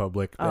masturbating in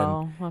public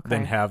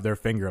than have their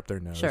finger up their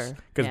nose. Sure,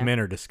 Because yeah.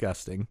 men are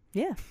disgusting.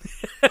 Yeah.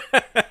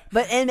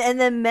 But and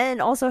then men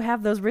also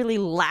have those really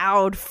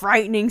loud,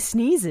 frightening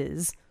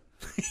sneezes.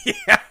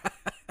 Yeah.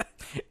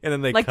 And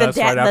then they Like cuss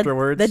right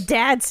afterwards. The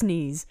dad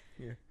sneeze.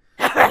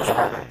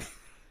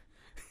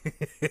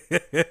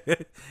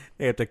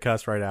 They have to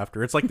cuss right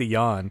after. It's like the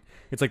yawn.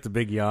 It's like the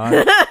big yawn.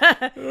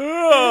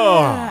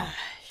 Oh.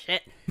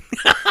 Shit.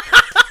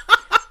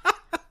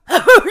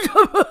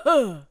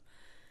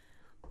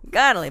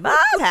 Godly Bob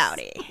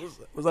howdy.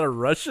 Was that a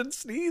Russian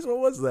sneeze? What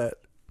was that?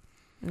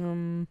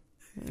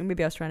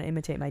 Maybe I was trying to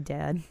imitate my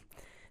dad.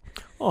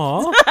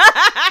 Aw.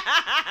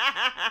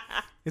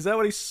 Is that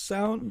what he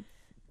sounded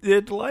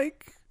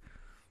like?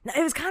 No,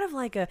 it was kind of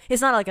like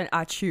it's not like an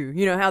achoo.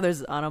 You know how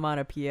there's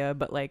onomatopoeia,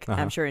 but like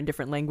I'm sure in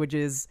different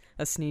languages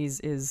a sneeze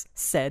is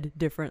said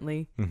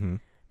differently. Mm-hmm.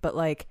 But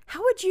like,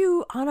 how would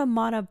you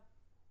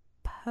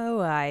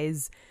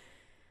onomatopoeize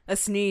a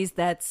sneeze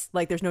that's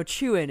like there's no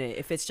chew in it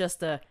if it's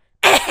just a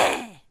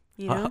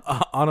you know?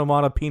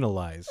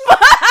 Onomatopenalize.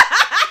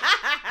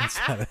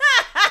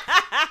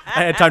 I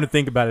had time to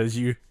think about it as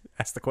you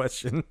asked the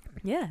question.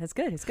 Yeah, it's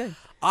good. It's good.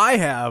 I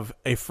have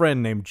a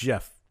friend named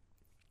Jeff.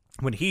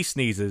 When he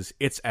sneezes,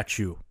 it's at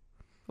you.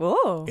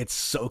 Whoa. It's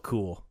so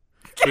cool.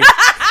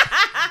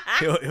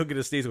 He'll get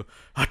a sneeze and go,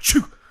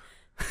 achoo!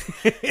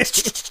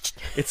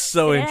 It's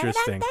so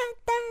interesting.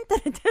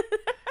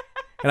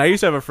 And I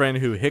used to have a friend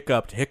who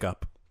hiccuped.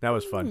 That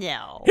was fun.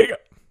 No. Hiccup.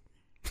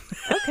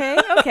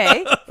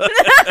 Okay.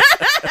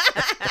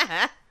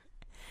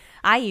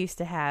 I used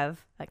to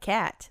have a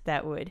cat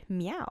that would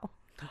meow.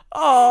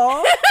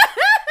 Oh,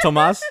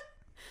 Tomas.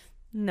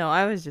 No,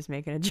 I was just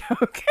making a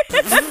joke.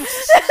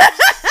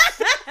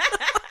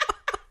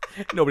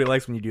 Nobody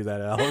likes when you do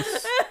that,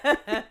 Alice.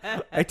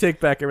 I take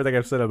back everything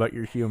I've said about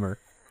your humor.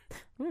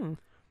 I'm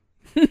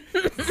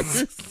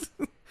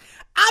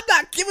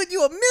not giving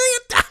you $1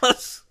 million.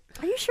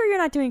 Are you sure you're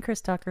not doing Chris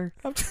Tucker?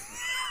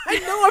 I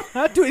know I'm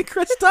not doing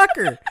Chris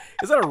Tucker.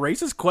 Is that a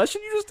racist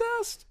question you just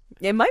asked?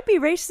 It might be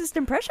racist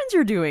impressions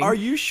you're doing. Are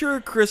you sure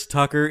Chris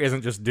Tucker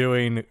isn't just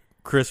doing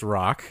Chris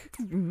Rock?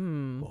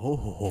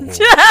 Oh, shots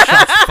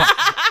fired.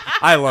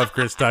 I love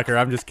Chris Tucker.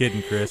 I'm just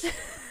kidding, Chris.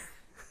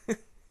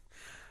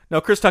 No,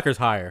 Chris Tucker's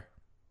higher.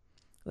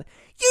 You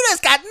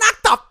just got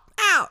knocked off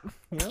out.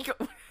 I think you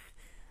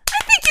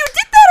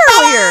did that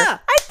earlier.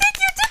 Mama! I think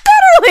you did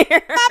that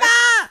earlier.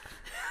 Mama!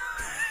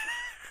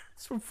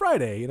 It's from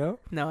Friday, you know?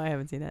 No, I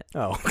haven't seen that.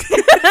 Oh.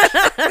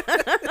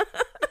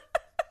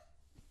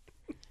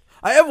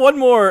 I have one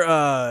more.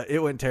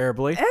 It went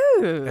terribly.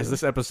 Oh. As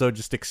this episode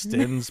just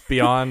extends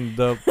beyond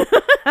the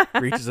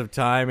reaches of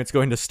time, it's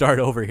going to start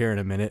over here in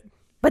a minute.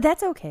 But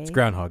that's okay. It's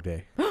Groundhog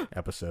Day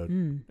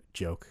episode.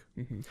 Joke.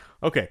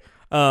 Okay.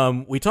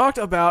 We talked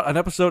about an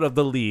episode of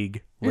The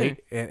League. And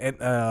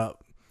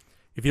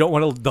if you don't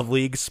want the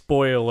League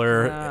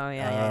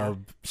spoiler,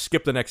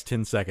 skip the next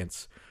 10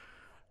 seconds.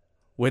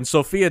 When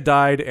Sophia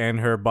died and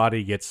her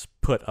body gets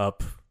put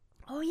up,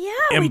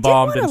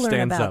 embalmed and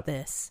stands up.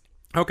 This.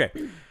 Okay.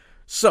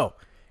 So,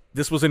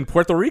 this was in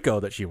Puerto Rico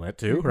that she went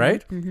to,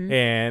 right?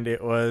 And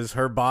it was,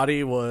 her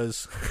body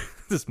was,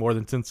 this is more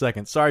than 10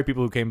 seconds. Sorry,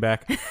 people who came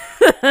back.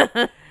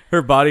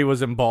 Her body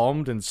was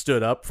embalmed and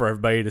stood up for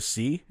everybody to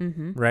see,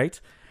 right?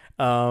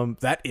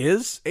 That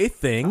is a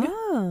thing.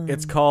 Oh.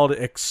 It's called,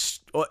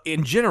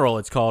 in general,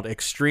 it's called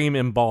extreme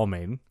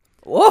embalming.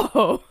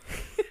 Whoa.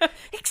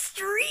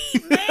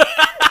 Extreme, man.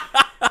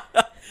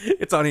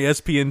 It's on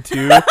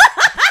ESPN2.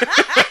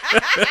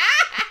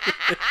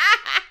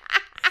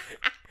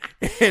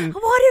 And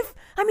what if,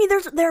 I mean,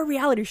 there are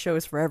reality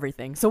shows for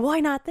everything, so why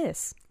not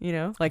this? You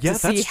know, like to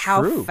see that's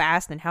how true.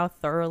 fast and how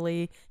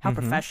thoroughly, how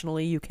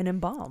professionally you can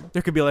embalm.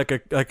 there could be it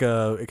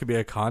could be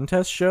a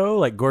contest show,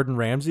 like Gordon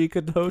Ramsay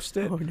could host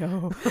it. Oh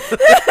no!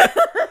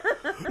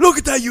 Look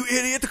at that, you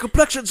idiot! The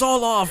complexion's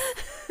all off.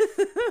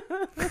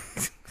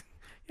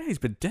 Yeah, he's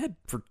been dead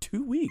for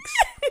 2 weeks.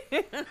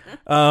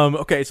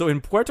 Okay, so in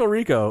Puerto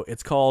Rico,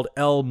 it's called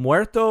El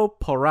Muerto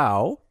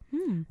Parao,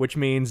 which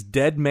means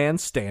dead man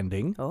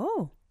standing.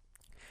 Oh.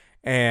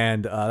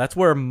 And that's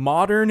where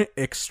modern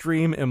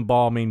extreme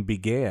embalming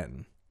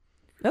began.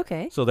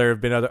 Okay. So there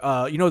have been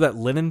other, you know that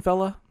Lenin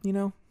fella, you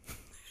know?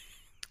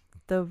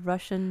 The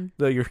Russian.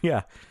 The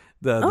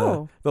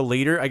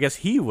leader. I guess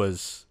he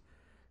was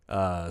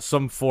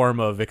some form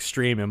of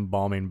extreme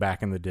embalming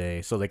back in the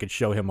day, so they could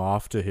show him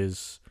off to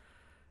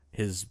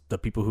the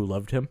people who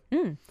loved him.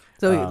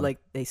 So like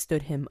they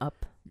stood him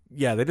up.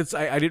 Yeah, they did.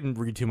 I didn't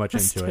read too much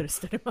into it.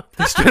 Stood him up.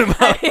 They stood him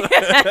up.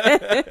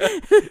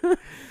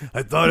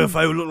 I thought if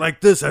I looked like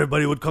this,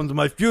 everybody would come to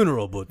my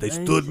funeral, but they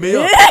stood me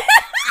up.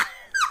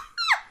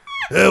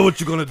 Hey, what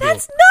you gonna do?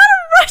 That's not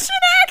a Russian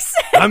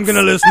accent. I'm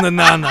gonna listen to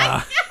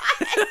Nana.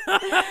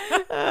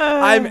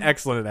 I'm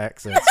excellent at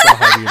accents. So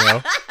how do you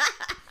know?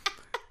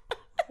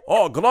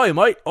 Oh, good eye,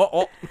 mate.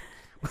 Oh.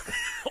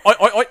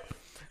 Oi.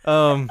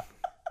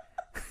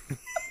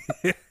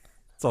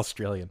 It's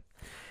Australian.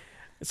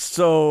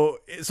 So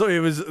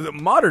it was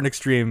modern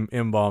extreme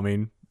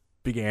embalming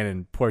began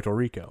in Puerto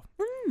Rico.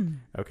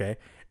 Okay,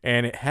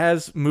 and it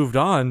has moved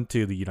on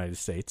to the United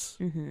States.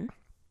 Here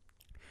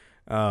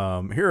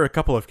are a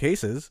couple of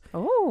cases.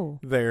 Oh.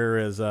 There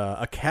is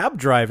a cab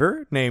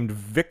driver named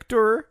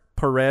Victor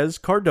Perez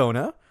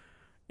Cardona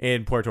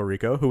in Puerto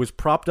Rico who was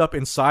propped up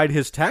inside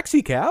his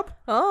taxi cab.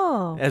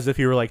 Oh. As if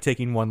he were like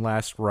taking one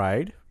last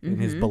ride in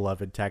his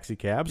beloved taxi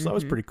cab. So that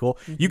was pretty cool.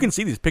 You can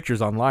see these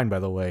pictures online, by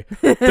the way.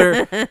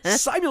 They're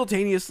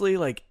simultaneously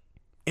like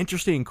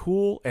interesting and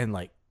cool and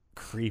like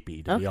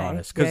creepy, to be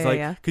honest.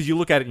 Because you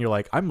look at it and you're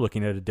like, I'm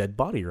looking at a dead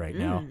body right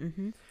now.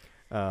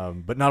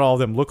 But not all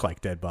of them look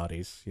like dead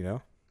bodies, you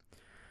know?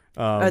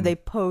 Are they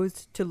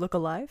posed to look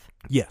alive?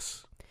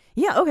 Yes.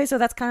 Yeah, okay, so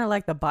that's kind of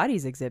like the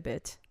bodies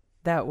exhibit.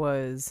 That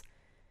was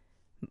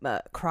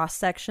cross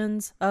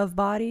sections of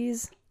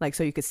bodies, like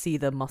so you could see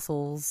the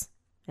muscles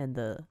and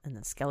the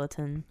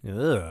skeleton.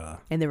 Ugh.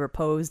 And they were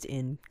posed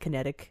in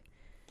kinetic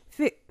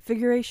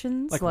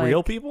figurations, like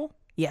real people.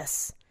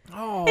 Yes.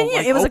 Oh, and yeah,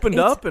 like it was opened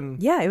up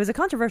and yeah, it was a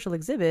controversial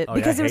exhibit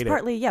because I it was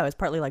hate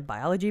partly like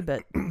biology,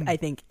 but I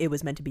think it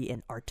was meant to be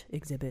an art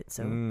exhibit.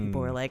 So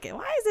people were like,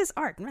 "Why is this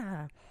art?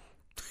 Nah.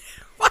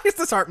 Why is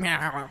this art?"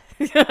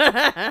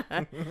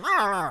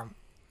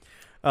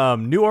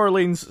 New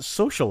Orleans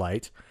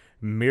socialite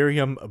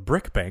Miriam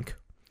Brickbank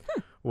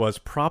was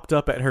propped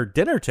up at her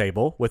dinner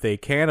table with a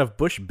can of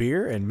Busch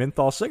beer and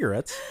menthol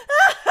cigarettes.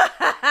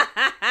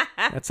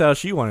 That's how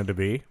she wanted to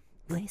be.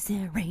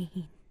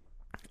 Glycerine.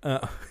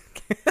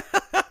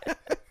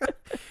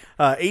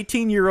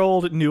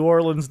 18-year-old New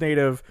Orleans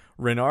native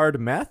Renard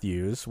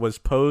Matthews was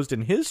posed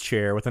in his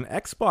chair with an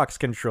Xbox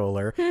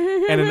controller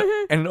and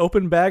an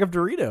open bag of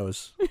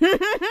Doritos.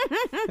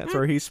 That's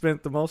where he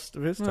spent the most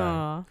of his time.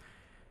 Aw.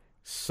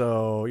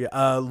 So,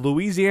 yeah,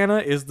 Louisiana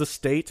is the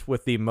state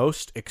with the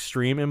most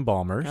extreme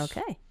embalmers.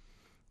 Okay.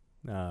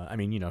 I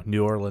mean,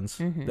 New Orleans.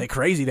 They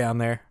crazy down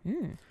there.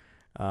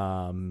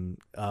 Another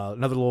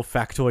little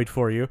factoid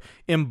for you.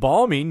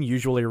 Embalming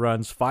usually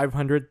runs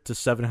 $500 to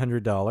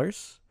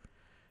 $700.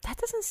 That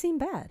doesn't seem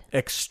bad.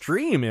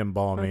 Extreme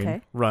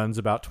embalming runs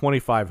about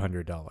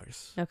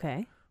 $2,500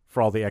 Okay.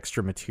 for all the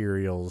extra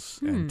materials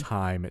and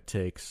time it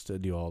takes to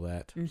do all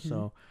that.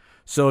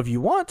 So if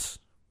you want,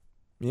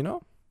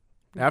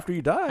 after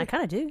you die, I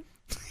kind of do.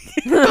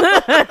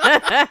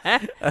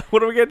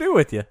 what are we gonna do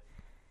with you?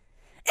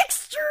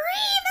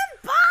 Extreme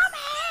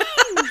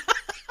embalming!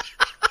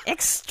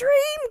 Extreme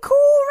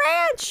Cool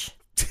Ranch!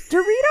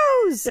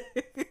 Doritos!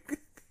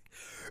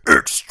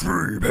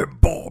 Extreme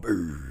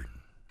embalming.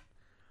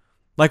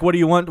 Like, what do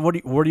you want? Where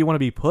do you want to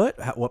be put?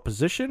 What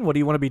position? What do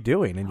you want to be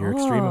doing in your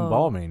extreme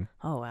embalming?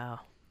 Oh, wow.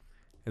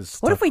 Is a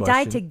What tough if we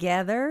died question.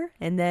 together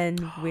and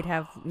then we'd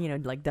have,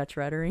 like Dutch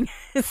Reddering?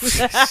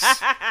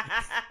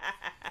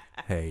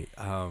 Hey,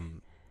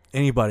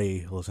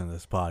 anybody listening to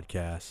this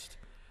podcast,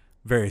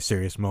 very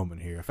serious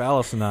moment here. If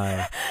Alice and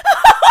I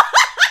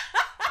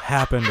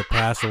happen to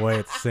pass away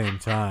at the same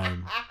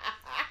time,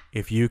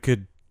 if you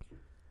could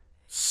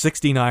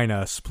 69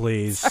 us,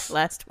 please,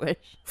 Last wish.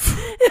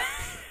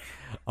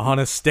 on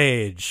a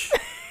stage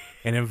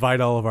and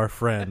invite all of our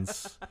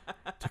friends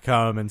to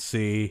come and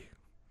see.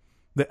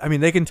 I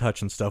mean, they can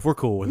touch and stuff. We're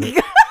cool with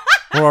it.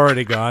 We're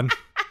already gone.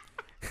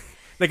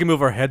 They can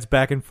move our heads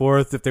back and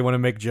forth if they want to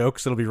make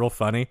jokes. It'll be real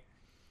funny.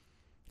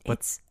 But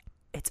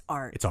It's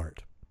art. it's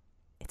art.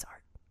 It's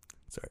art.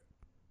 It's art.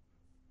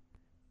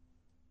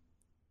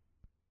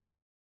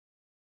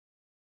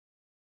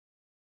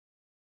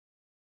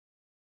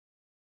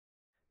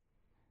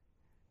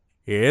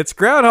 It's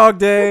Groundhog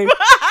Day. Don't do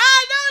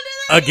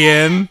that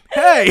Again.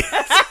 Hey.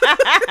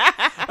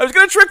 I was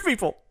going to trick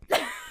people.